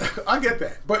 I get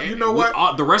that. But you know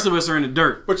what? The rest of us are in the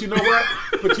dirt. But you know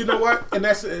what? And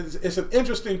it's an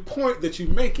interesting point that you're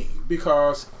making,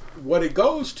 because what it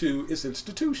goes to is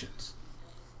institutions.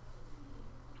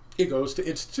 It goes to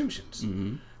institutions.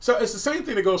 Mm-hmm. So it's the same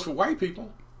thing that goes for white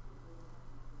people.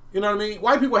 You know what I mean?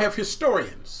 White people have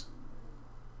historians,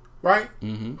 right?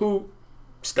 Mm-hmm. Who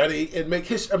study and make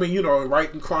history. I mean,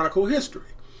 write and chronicle history.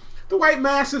 The white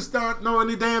masses don't know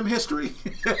any damn history.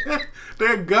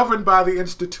 They're governed by the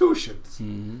institutions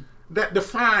that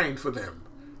define for them,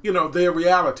 their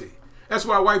reality. That's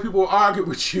why white people argue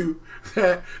with you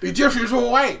that the Egyptians were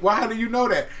white. Well, how do you know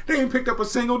that? They ain't picked up a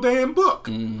single damn book.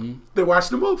 Mm-hmm. They watched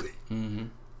the movie.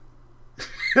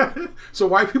 Mm-hmm. So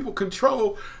white people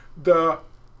control the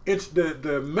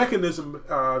mechanism,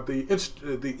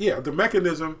 the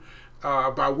mechanism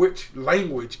by which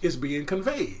language is being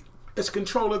conveyed. It's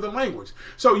control of the language.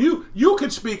 So you can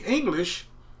speak English,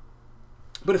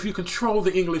 but if you control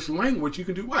the English language, you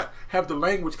can do what? Have the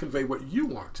language convey what you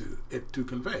want to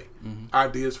convey.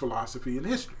 Ideas, philosophy, and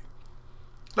history.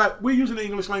 Like, we're using the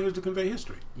English language to convey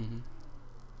history.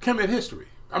 Kemet history.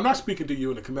 I'm not speaking to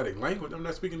you in a Kemetic language. I'm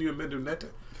not speaking to you in Meduneta.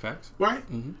 Facts. Right?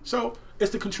 So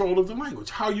it's the control of the language.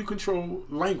 How you control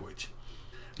language.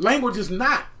 Language is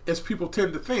not, as people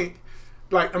tend to think,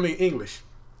 English.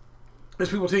 As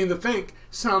people tend to think,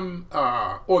 some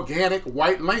organic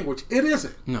white language. It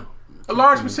isn't. No. A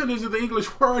large percentage of the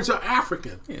English words are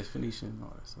African. Yeah, it's Phoenician and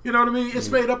all that stuff. You know what I mean? It's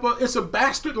made up of, it's a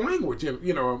bastard language. Anyway,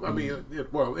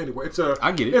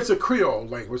 I get it. It's a Creole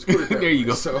language. Put it that there you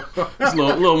go. So it's a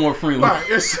little more friendly. Right.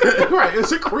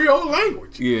 It's a Creole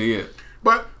language. Yeah.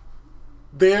 But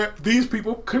these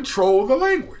people control the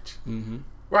language.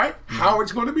 Right? How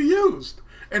it's going to be used.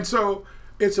 And so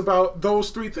it's about those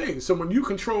three things. So when you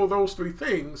control those three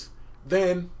things,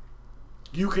 then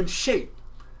you can shape.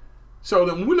 So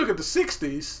then when we look at the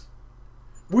 60s,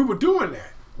 we were doing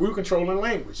that. We were controlling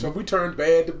language. So we turned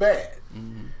bad to bad.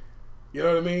 You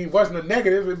know what I mean? It wasn't a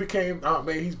negative. It became, oh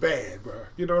man, he's bad, bro.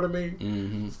 You know what I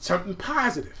mean? Something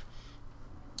positive.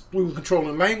 We were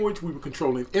controlling language. We were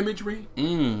controlling imagery.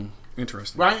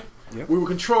 Interesting. Right? Yep. We were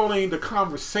controlling the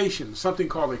conversation, something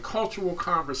called a cultural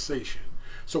conversation.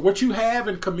 So what you have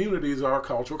in communities are a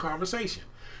cultural conversation.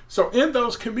 So in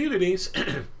those communities,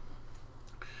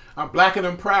 I'm black and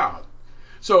I'm proud.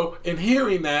 So in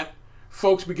hearing that,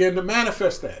 folks began to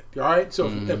manifest that. All right. So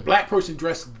a black person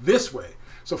dressed this way.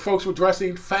 So folks were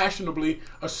dressing fashionably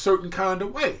a certain kind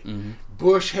of way.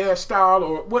 Bush hairstyle,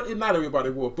 or what? Not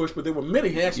everybody wore bush, but there were many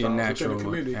hairstyles within the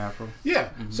community. Afro. Yeah.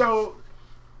 So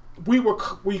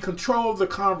we controlled the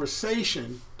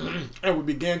conversation, and we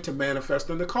began to manifest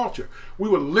in the culture. We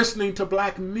were listening to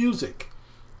black music.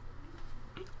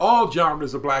 All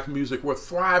genres of black music were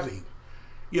thriving.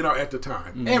 At the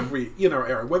time, every,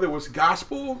 era, whether it was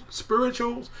gospel,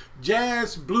 spirituals,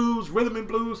 jazz, blues, rhythm and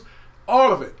blues,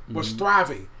 all of it was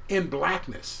thriving in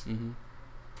blackness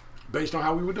based on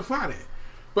how we would define it.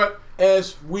 But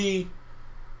as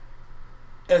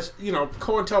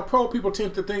COINTELPRO, people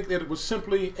tend to think that it was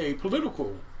simply a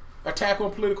political attack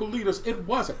on political leaders. It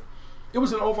wasn't. It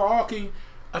was an overarching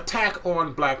attack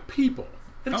on black people.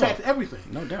 It attacked everything.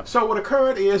 No doubt. So what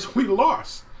occurred is we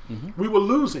lost. We were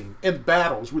losing in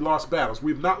battles. We lost battles.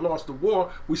 We've not lost the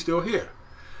war. We're still here.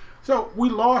 So we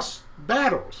lost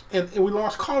battles, and we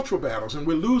lost cultural battles, and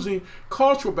we're losing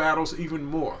cultural battles even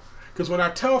more. Because when I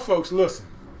tell folks, listen,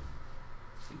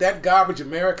 that garbage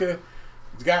America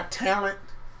has got talent,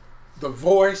 The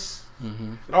Voice,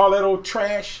 and all that old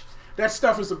trash, that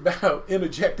stuff is about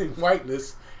interjecting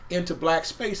whiteness into black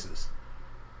spaces.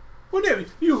 Whenever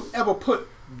you ever put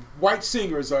white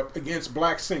singers up against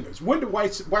black singers, when do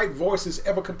white voices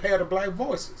ever compare to black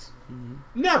voices?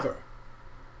 Never.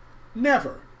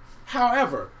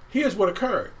 However, here's what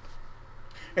occurred.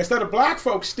 Instead of black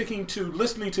folks sticking to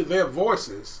listening to their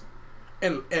voices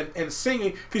and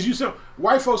singing, because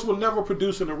white folks will never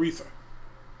produce an Aretha.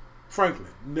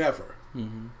 Franklin, never.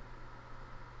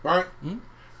 Right?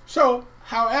 So,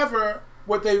 however,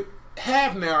 what they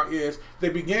have now is they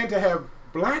began to have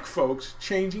black folks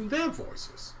changing their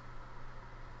voices.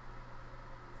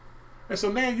 And so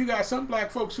now you got some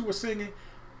black folks who are singing.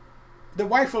 The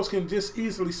white folks can just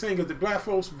easily sing, but the black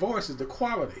folks' voices, the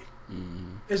quality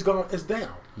is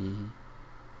down.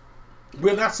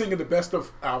 We're not singing the best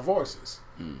of our voices.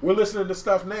 We're listening to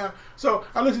stuff now. So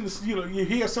I listen to, you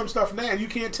hear some stuff now, and you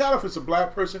can't tell if it's a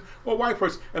black person or a white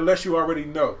person unless you already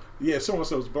know, yeah,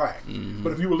 so-and-so's black.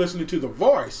 But if you were listening to the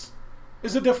voice,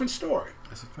 it's a different story.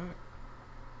 That's a fact.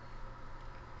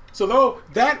 So though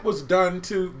that was done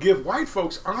to give white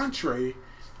folks entree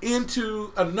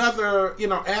into another,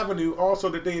 avenue also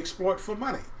that they exploit for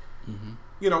money.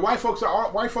 White folks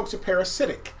are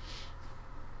parasitic.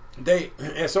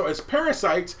 And so as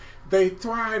parasites, they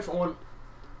thrive on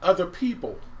other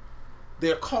people,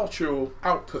 their cultural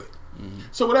output.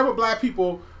 So whatever black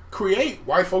people create,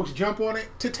 white folks jump on it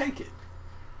to take it.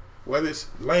 Whether it's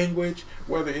language,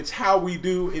 whether it's how we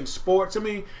do in sports. I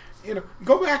mean,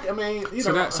 go back. I mean,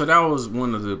 So that was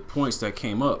one of the points that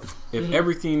came up. If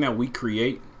everything that we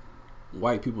create,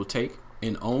 white people take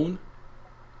and own,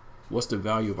 what's the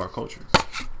value of our culture?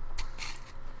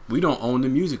 We don't own the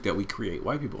music that we create.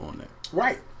 White people own that.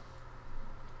 Right.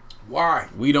 Why?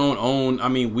 We don't own. I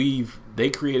mean, they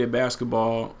created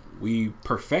basketball. We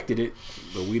perfected it,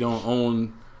 but we don't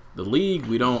own the league.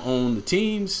 We don't own the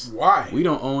teams. Why? We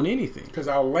don't own anything. Because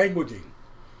our languaging,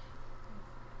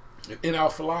 in our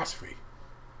philosophy.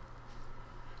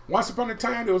 Once upon a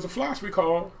time, there was a philosophy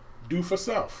called "do for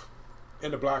self"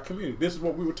 in the black community. This is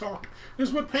what we were talking. This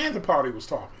is what Panther Party was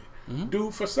talking.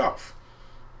 Do for self.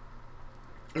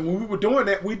 And when we were doing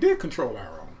that, we did control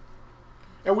our own.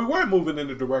 And we were moving in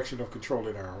the direction of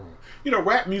controlling our own.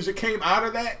 Rap music came out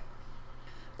of that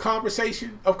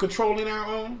conversation of controlling our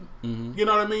own. You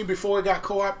know what I mean? Before it got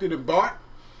co-opted and bought.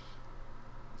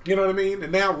 You know what I mean?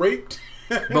 And now raped.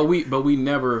 but we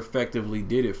never effectively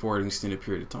did it for an extended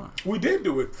period of time. We did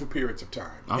do it for periods of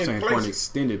time. I'm saying for an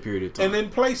extended period of time. And in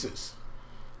places.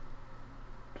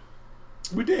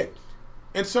 We did.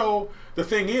 And so the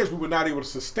thing is, we were not able to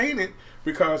sustain it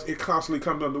because it constantly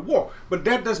comes under war. But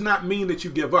that does not mean that you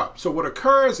give up. So what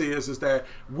occurs is that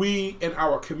we in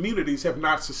our communities have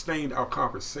not sustained our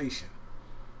conversation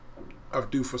of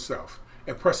do for self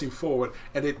and pressing forward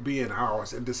and it being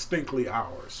ours and distinctly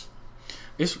ours.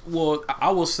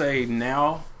 I will say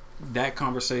now that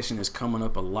conversation is coming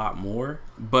up a lot more,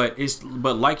 but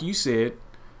like you said,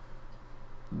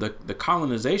 the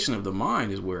colonization of the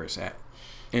mind is where it's at.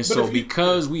 And so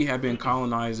because we have been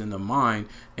colonized in the mind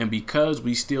and because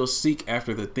we still seek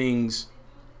after the things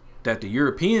that the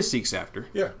European seeks after,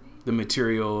 the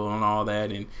material and all that,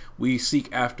 and we seek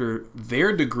after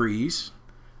their degrees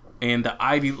and the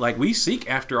Ivy, like we seek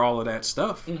after all of that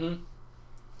stuff.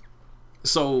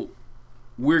 So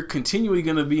we're continually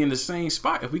going to be in the same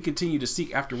spot if we continue to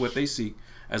seek after what they seek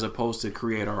as opposed to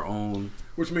create our own.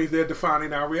 Which means they're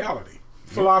defining our reality.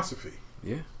 Philosophy.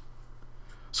 Yeah.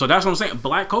 So that's what I'm saying.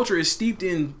 Black culture is steeped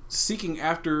in seeking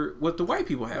after what the white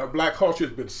people have. Now, black culture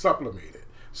has been sublimated.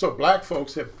 So black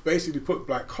folks have basically put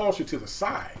black culture to the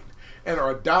side and are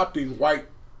adopting white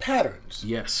patterns.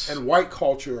 Yes. And white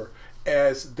culture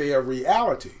as their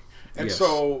reality. And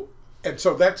so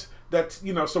that's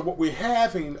so what we're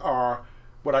having are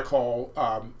what I call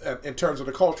in terms of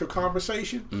the cultural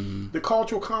conversation. The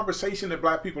cultural conversation that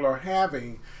black people are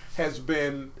having has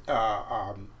been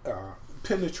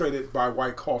penetrated by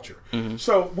white culture.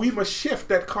 So we must shift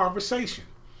that conversation.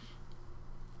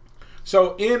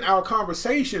 So in our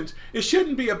conversations, it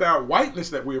shouldn't be about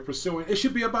whiteness that we are pursuing. It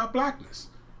should be about blackness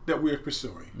that we are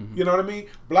pursuing. You know what I mean?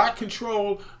 Black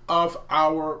control of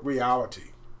our reality.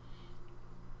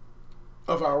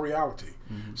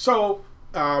 So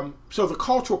the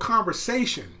cultural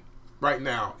conversation right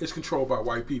now is controlled by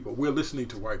white people. We're listening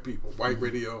to white people, white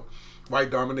radio,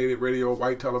 white dominated radio,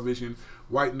 white television,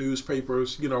 white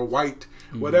newspapers, white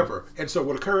whatever. And so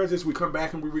what occurs is we come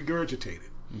back and we regurgitate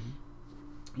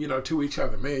it, to each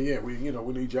other. Man, we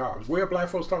need jobs. Where are black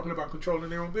folks talking about controlling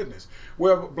their own business?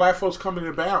 Where are black folks coming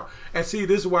about? And see,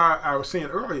 this is why I was saying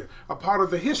earlier, a part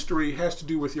of the history has to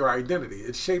do with your identity.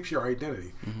 It shapes your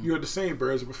identity. You're the same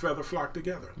birds of a feather flock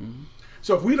together.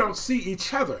 So if we don't see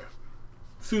each other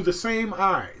through the same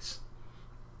eyes,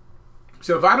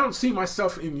 so if I don't see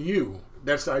myself in you,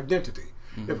 that's identity.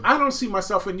 If I don't see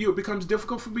myself in you, it becomes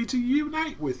difficult for me to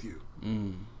unite with you.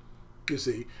 You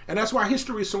see? And that's why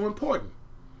history is so important.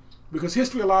 Because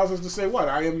history allows us to say, what?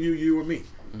 I am you, you are me.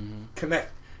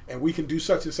 Connect. And we can do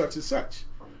such and such and such,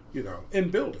 in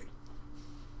building.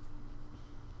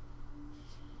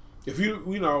 If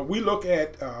we look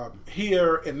at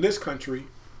here in this country,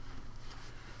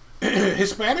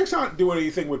 Hispanics aren't doing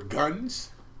anything with guns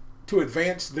to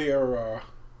advance their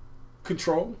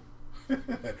control.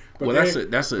 Well,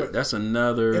 that's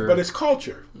another. But it's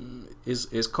culture.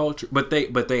 It's culture, but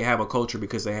they have a culture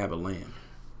because they have a land.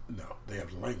 No, they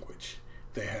have language.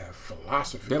 They have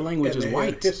philosophy. Their language is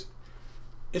white.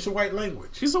 It's a white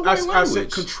language. It's a white language. I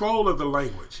said control of the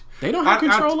language. They don't have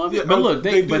control of it. But look,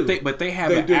 they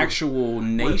have an actual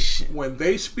nation. When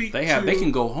they speak, they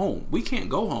can go home. We can't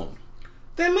go home.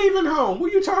 They're leaving home.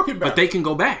 What are you talking about? But they can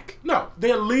go back. No,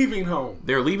 they're leaving home.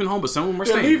 They're leaving home, but some of them are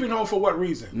staying. They're leaving home for what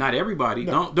reason? Not everybody.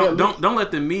 No, don't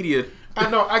let the media. I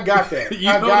know. I got that.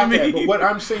 You know what I mean? That. But what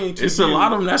I'm saying to you, it's a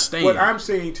lot of them that's staying. What I'm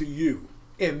saying to you,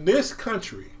 in this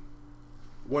country,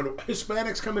 when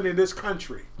Hispanics come into this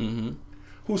country,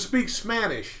 who speak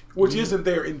Spanish, which isn't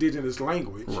their indigenous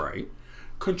language, right,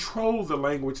 control the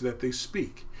language that they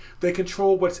speak. They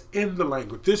control what's in the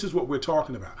language. This is what we're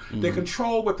talking about. They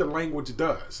control what the language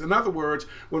does. In other words,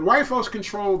 when white folks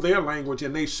control their language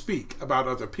and they speak about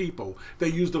other people, they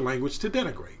use the language to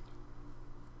denigrate.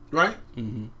 Right?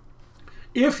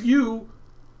 If you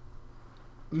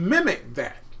mimic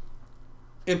that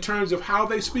in terms of how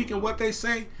they speak and what they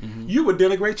say, you would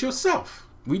denigrate yourself.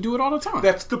 We do it all the time.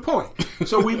 That's the point.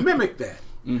 So we mimic that.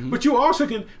 But you also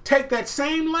can take that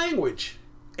same language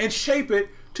and shape it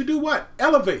to do what?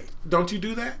 Elevate. Don't you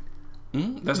do that?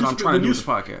 That's what I'm trying to do with this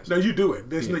podcast. No, you do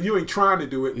it. You ain't trying to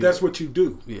do it. Yeah. That's what you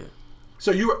do. Yeah.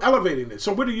 So you're elevating it.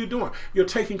 So what are you doing? You're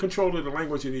taking control of the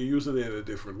language and you're using it in a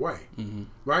different way.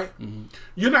 Right?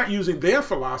 You're not using their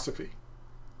philosophy.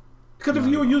 Because if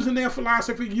you were using their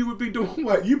philosophy, you would be doing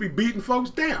what? You'd be beating folks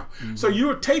down. So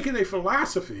you're taking a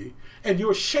philosophy and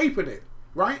you're shaping it,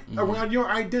 right? Around your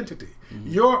identity,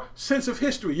 your sense of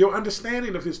history, your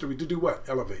understanding of history to do what?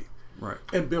 Elevate. Right.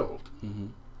 And build.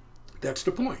 That's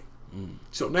the point.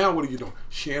 So now what are you doing?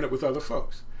 Sharing it with other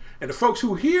folks. And the folks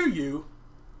who hear you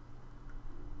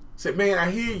say, man, I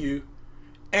hear you.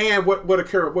 And what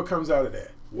comes out of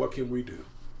that? What can we do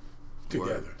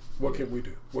together? Word. What can we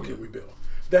do? What can we build?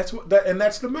 That's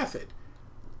the method.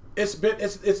 It's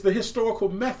the historical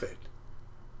method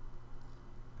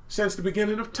since the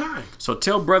beginning of time. So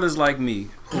tell brothers like me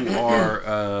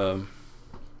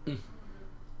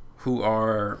who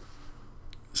are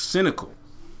cynical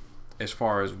as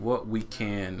far as what we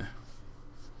can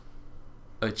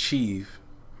achieve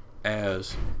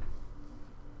as,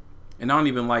 and I don't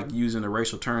even like using the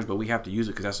racial terms, but we have to use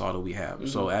it because that's all that we have.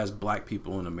 So as black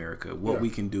people in America, what we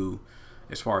can do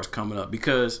as far as coming up,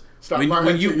 because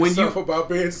when you about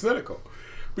being cynical,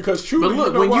 because truly,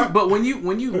 but look, when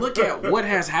you look at what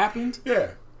has happened,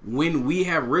 when we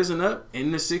have risen up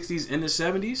in the 60s and the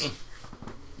 70s,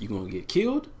 you're gonna get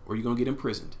killed or you're gonna get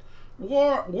imprisoned.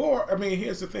 War. I mean,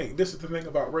 here's the thing. This is the thing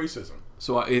about racism.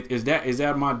 So is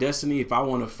that my destiny? If I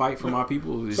want to fight for my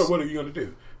people, so what are you going to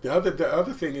do? The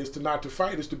other thing is not to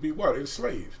fight is to be what?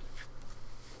 Enslaved.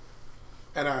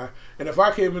 And if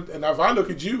I look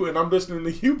at you and I'm listening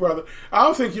to you, brother, I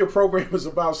don't think your program is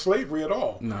about slavery at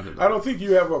all. Not at all. I don't think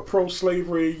you have a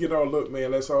pro-slavery. Look,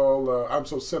 man, that's all. I'm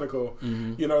so cynical.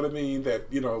 You know what I mean?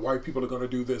 That white people are going to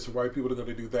do this, or white people are going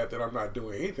to do that. That I'm not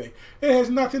doing anything. It has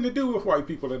nothing to do with white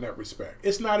people in that respect.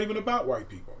 It's not even about white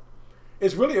people.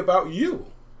 It's really about you.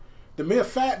 The mere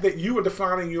fact that you are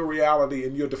defining your reality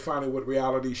and you're defining what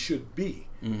reality should be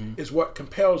is what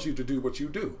compels you to do what you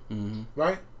do,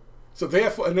 right? So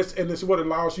therefore, and it's what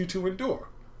allows you to endure,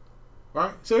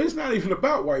 right? So it's not even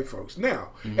about white folks.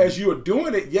 Now, as you're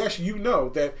doing it, yes, you know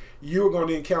that you're going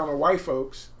to encounter white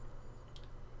folks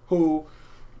who,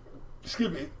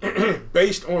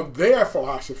 based on their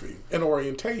philosophy and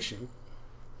orientation,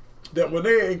 that when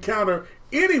they encounter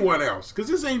anyone else, because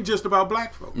this ain't just about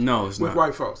black folks. No, it's with not.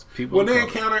 White folks. When they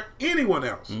encounter anyone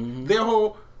else, their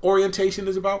whole orientation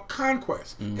is about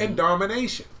conquest and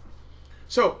domination.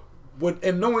 So,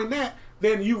 and knowing that,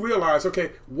 then you realize,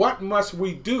 okay, what must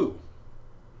we do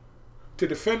to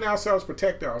defend ourselves,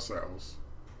 protect ourselves,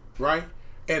 right,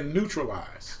 and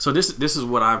neutralize? So this is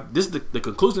the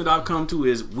conclusion that I've come to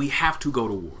is we have to go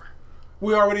to war.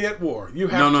 We're already at war. You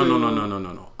have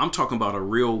No. I'm talking about a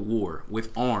real war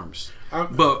with arms.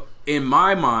 But in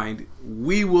my mind,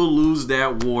 we will lose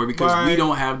that war because we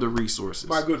don't have the resources.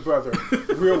 My good brother,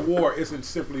 real war isn't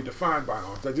simply defined by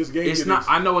arms. I just gave you. It's not.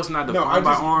 I know it's not defined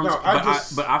by arms,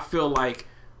 but I feel like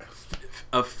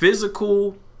a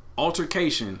physical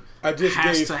altercation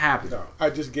has to happen. No, I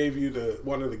just gave you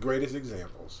one of the greatest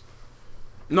examples.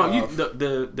 No,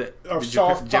 the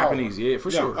soft Japanese, power. yeah, for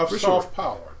sure, of soft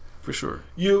power. For sure.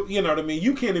 You know what I mean?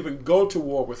 You can't even go to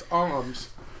war with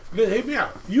arms. Hit me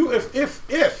out. You if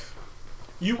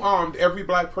you armed every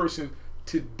black person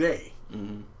today,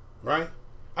 right?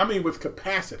 I mean, with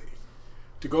capacity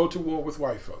to go to war with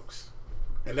white folks,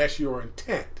 and that's your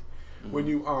intent when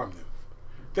you arm them,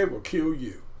 they will kill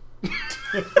you. They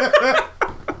will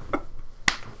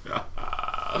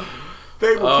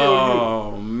kill you.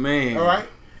 Oh man! All right,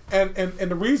 and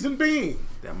the reason being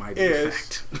that might be is a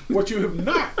fact. what you have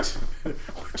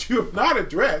not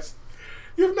addressed.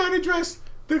 You have not addressed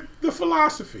the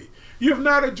philosophy. You have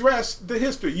not addressed the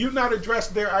history. You've not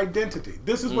addressed their identity.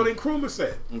 This is what Nkrumah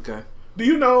said. Okay. Do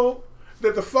you know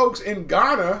that the folks in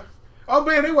Ghana, oh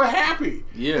man, they were happy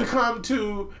to come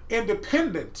to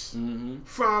independence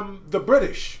from the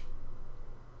British,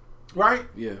 right?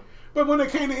 Yeah. But when they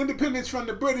came to independence from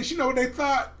the British, you know what they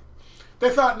thought? They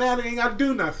thought now they ain't got to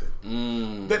do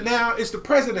nothing. That now it's the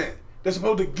president that's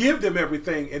supposed to give them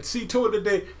everything and see to it that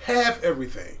they have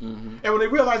everything. And when they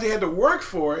realized they had to work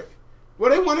for it, well,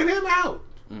 they wanted him out.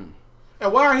 And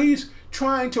while he's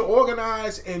trying to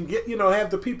organize and get,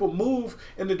 have the people move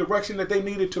in the direction that they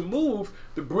needed to move,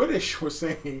 the British were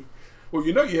saying, well,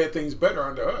 you had things better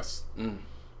under us.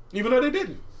 Even though they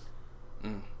didn't.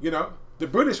 The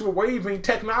British were waving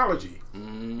technology,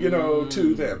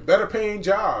 to them, better paying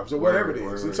jobs or whatever it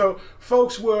is. And so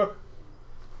folks were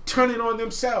turning on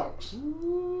themselves.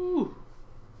 Ooh.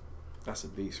 That's a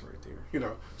beast right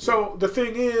there. So the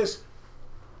thing is,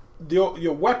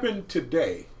 your weapon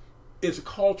today is a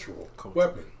cultural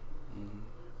weapon.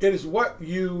 It is what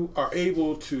you are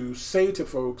able to say to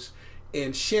folks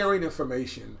in sharing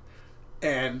information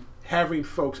and having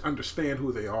folks understand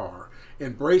who they are,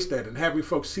 embrace that, and having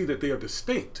folks see that they are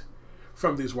distinct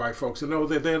from these white folks and know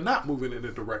that they're not moving in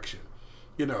the direction,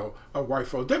 of white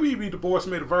folks. W.E.B. Du Bois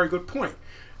made a very good point.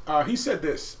 He said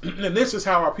this, and this is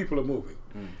how our people are moving.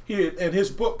 He, in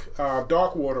his book,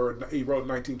 Dark Water, he wrote in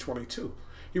 1922.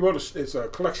 He wrote it's a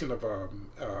collection of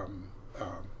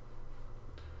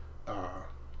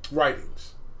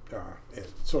writings, and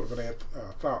sort of an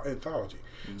anthology.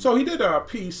 So he did a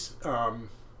piece on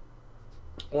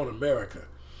America,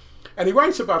 and he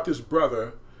writes about this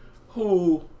brother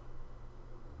who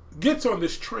gets on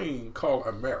this train called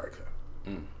America,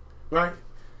 right?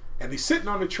 And he's sitting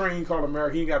on the train called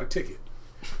America. He ain't got a ticket,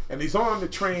 and he's on the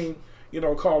train,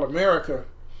 called America,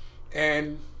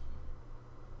 and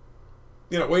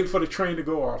waiting for the train to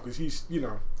go off because he's,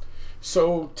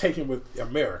 so taken with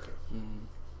America. And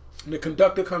the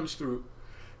conductor comes through,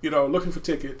 looking for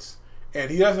tickets,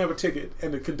 and he doesn't have a ticket,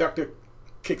 and the conductor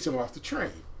kicks him off the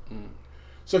train.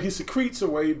 So he secretes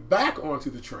away back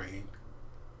onto the train,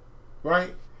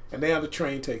 right? And now the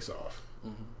train takes off.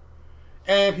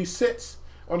 And he sits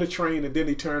on the train, and then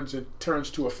he turns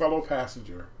to a fellow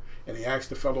passenger, and he asks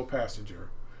the fellow passenger,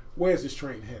 "Where's this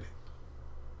train headed?"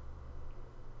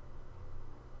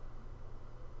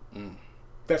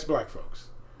 That's black folks.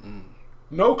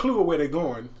 No clue of where they're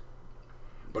going,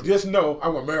 but just know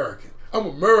I'm American. I'm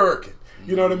American.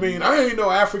 You know what I mean? I ain't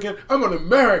no African. I'm an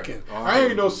American. I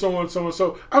ain't no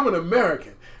so-and-so. I'm an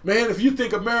American. Man, if you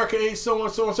think America ain't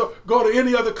so-and-so, go to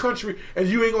any other country and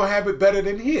you ain't going to have it better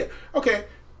than here. Okay,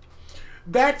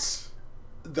 that's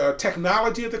the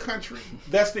technology of the country.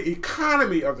 That's the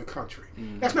economy of the country.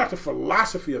 That's not the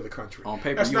philosophy of the country. On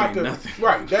paper, that's you not ain't the, nothing.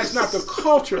 Right. That's not the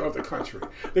culture of the country.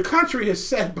 The country has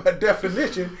said by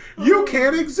definition, you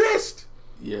can't exist.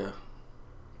 Yeah.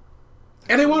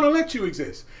 And they want to let you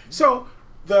exist. So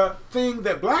the thing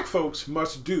that black folks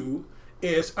must do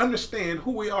is understand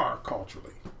who we are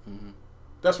culturally.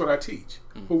 That's what I teach,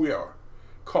 who we are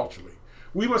culturally.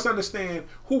 We must understand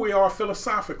who we are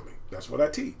philosophically. That's what I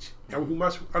teach. And we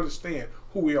must understand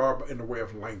who we are in the way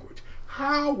of language.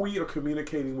 How we are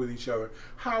communicating with each other,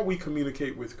 how we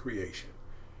communicate with creation.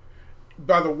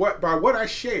 By what I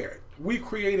shared, we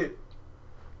created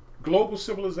global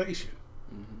civilization,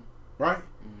 right?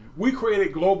 We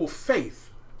created global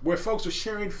faith, where folks are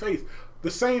sharing faith,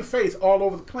 the same faith all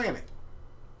over the planet.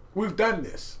 We've done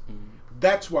this.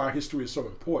 That's why history is so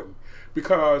important.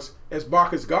 Because, as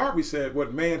Marcus Garvey said,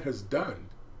 what man has done,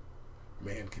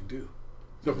 man can do.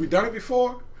 So if we've done it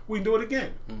before, we can do it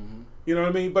again. You know what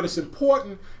I mean? But it's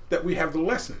important that we have the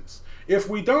lessons. If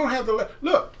we don't have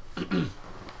look, we'll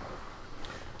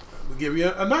give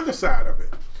you another side of it.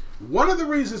 One of the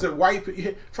reasons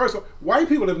that first of all, white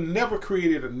people have never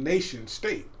created a nation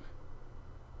state,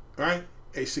 right?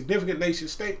 A significant nation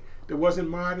state that wasn't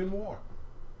mired in war.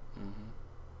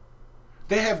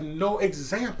 They have no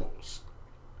examples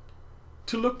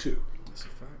to look to. That's a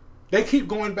fact. They keep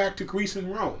going back to Greece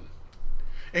and Rome.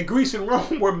 And Greece and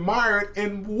Rome were mired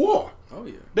in war. Oh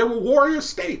yeah. They were warrior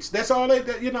states. That's all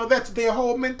that's their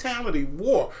whole mentality.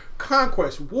 War,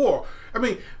 conquest, war. I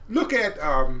mean, look at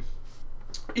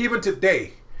even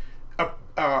today,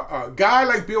 a guy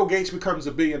like Bill Gates becomes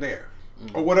a billionaire,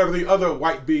 or whatever the other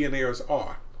white billionaires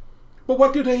are. But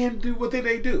what do they do? What did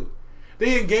they do?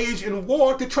 They engage in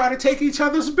war to try to take each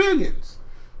other's billions.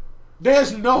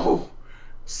 There's no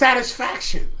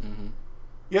satisfaction.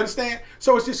 You understand?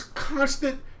 So it's this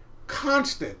constant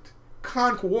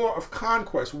war of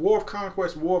conquest.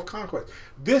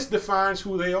 This defines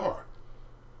who they are.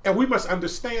 And we must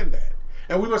understand that.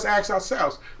 And we must ask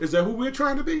ourselves, is that who we're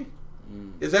trying to be?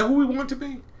 Is that who we want to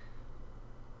be?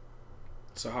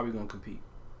 So how are we going to compete?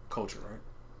 Culture, right?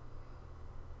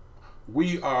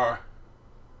 We are...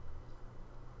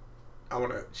 I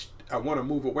want to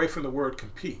move away from the word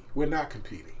compete. We're not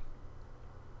competing.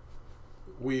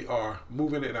 We are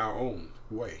moving in our own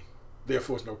way.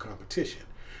 Therefore, it's no competition.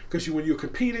 Because when you're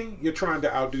competing, you're trying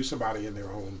to outdo somebody in their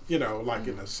own, in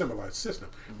a similar system.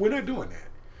 We're not doing that.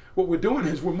 What we're doing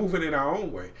is we're moving in our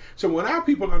own way. So when our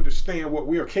people understand what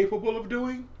we are capable of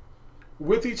doing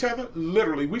with each other,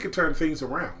 literally, we can turn things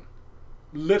around.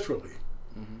 Literally.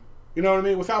 You know what I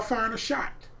mean? Without firing a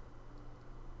shot.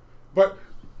 But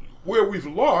where we've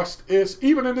lost is,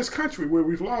 even in this country, where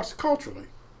we've lost culturally.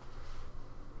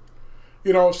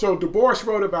 So Du Bois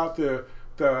wrote about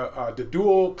the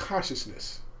dual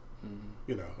consciousness.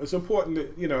 It's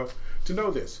important to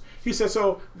know this. He said,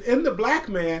 so in the black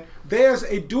man, there's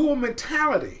a dual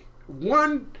mentality.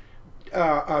 One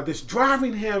that's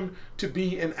driving him to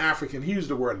be an African. He used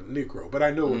the word Negro, but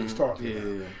I know what he's talking about.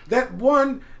 Yeah. That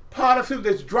one part of him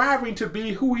that's driving to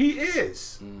be who he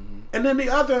is. And then the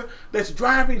other that's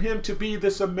driving him to be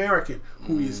this American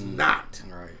who he's not.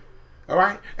 Right. All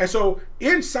right? And so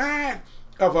inside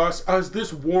of us is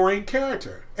this warring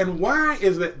character. And why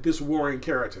is that this warring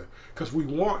character? Because we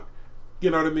want, we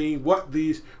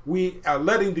are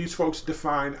letting these folks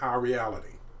define our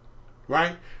reality.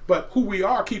 Right? But who we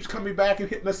are keeps coming back and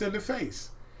hitting us in the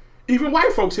face. Even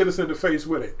white folks hit us in the face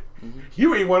with it.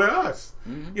 You ain't one of us.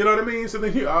 You know what I mean? So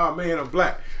then oh man, I'm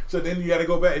black. So then you got to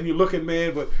go back and you're looking,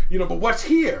 man, but what's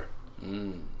here?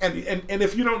 And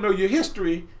if you don't know your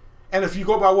history, and if you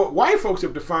go by what white folks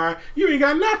have defined, you ain't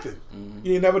got nothing.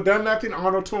 You ain't never done nothing.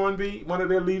 Arnold Toynbee, one of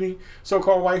their leading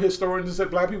so-called white historians,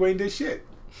 said black people ain't did shit.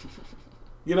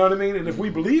 You know what I mean? And if we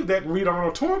believe that and read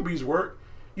Arnold Toynbee's work,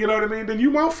 you know what I mean, then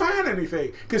you won't find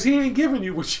anything, because he ain't giving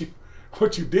you what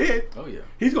you did. Oh yeah.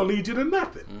 He's gonna lead you to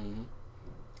nothing.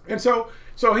 And so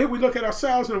here we look at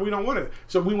ourselves and we don't want to.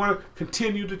 So we want to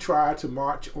continue to try to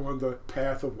march on the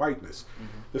path of whiteness.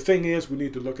 The thing is, we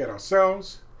need to look at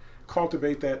ourselves,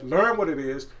 cultivate that, learn what it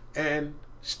is, and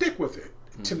stick with it.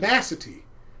 Tenacity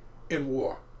in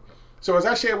war. So as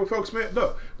I shared with folks, man,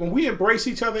 look, when we embrace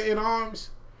each other in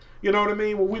arms, you know what I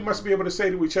mean? Well, we must be able to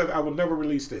say to each other, I will never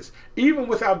release this. Even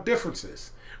without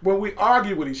differences. When we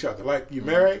argue with each other, like, you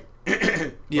married?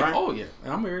 Yeah. Right? Oh, yeah.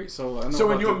 I'm married, so I know.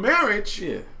 So in your marriage,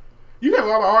 yeah, you have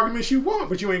all the arguments you want,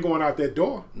 but you ain't going out that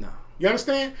door. No. You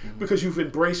understand? Because you've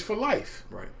embraced for life.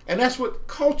 Right. And that's what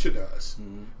culture does.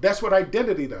 That's what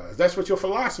identity does. That's what your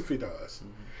philosophy does.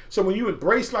 So when you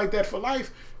embrace like that for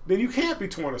life, then you can't be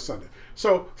torn asunder.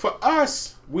 So for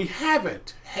us, we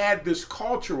haven't had this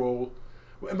cultural...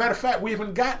 As a matter of fact, we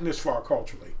haven't gotten this far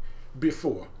culturally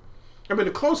before. I mean,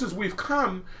 the closest we've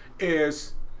come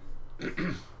is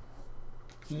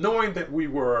knowing that we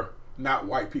were not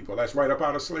white people. That's right up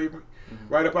out of slavery.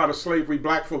 Right up out of slavery,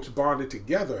 black folks bonded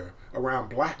together around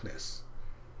blackness,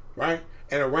 right?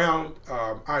 And around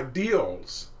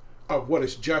ideals of what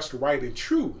is just, right, and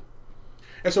true.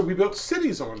 And so we built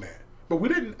cities on that. But we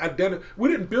didn't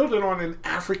build it on an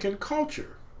African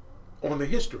culture, on the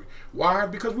history. Why?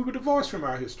 Because we were divorced from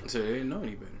our history. So they didn't know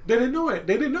any better. They didn't know it.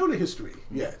 They didn't know the history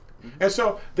yet. And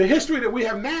so the history that we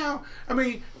have now, I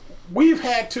mean, we've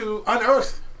had to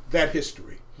unearth that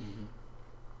history.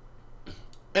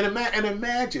 And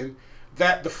imagine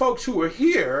that the folks who are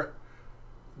here,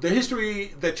 the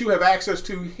history that you have access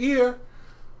to here,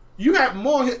 you have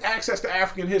more access to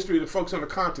African history than folks on the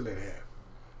continent have.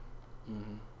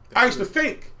 I used to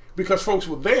think, because folks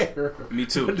were there. Me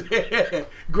too.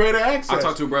 Greater access. I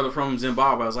talked to a brother from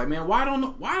Zimbabwe. I was like, man, why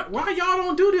y'all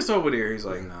don't do this over there? He's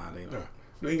like, nah, they don't.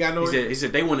 No, you got no. He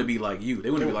said they want to be like you.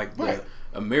 They want to be like the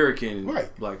American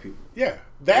black people. Yeah,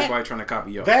 everybody trying to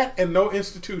copy y'all. That and no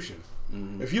institution.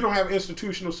 If you don't have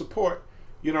institutional support,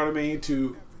 you know what I mean,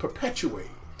 to perpetuate.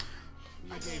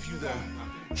 I gave you the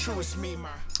truest me, my.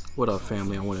 What up,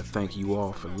 family? I want to thank you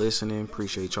all for listening.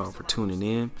 Appreciate y'all for tuning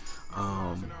in.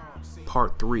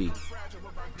 Part 3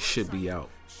 should be out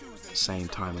same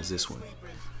time as this one.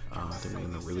 I think we're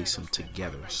going to release them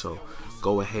together. So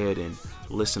go ahead and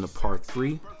listen to part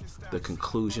 3. The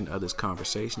conclusion of this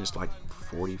conversation is like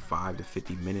 45 to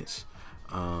 50 minutes.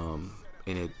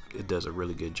 and it does a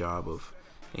really good job of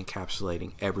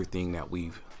encapsulating everything that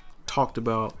we've talked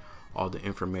about, all the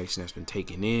information that's been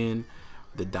taken in,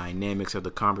 the dynamics of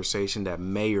the conversation that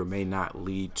may or may not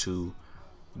lead to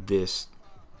this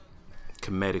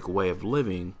Kemetic way of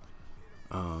living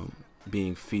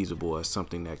being feasible as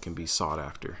something that can be sought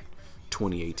after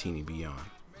 2018 and beyond.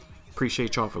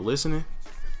 Appreciate y'all for listening.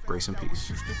 Grace and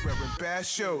peace. Bad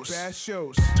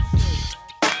shows.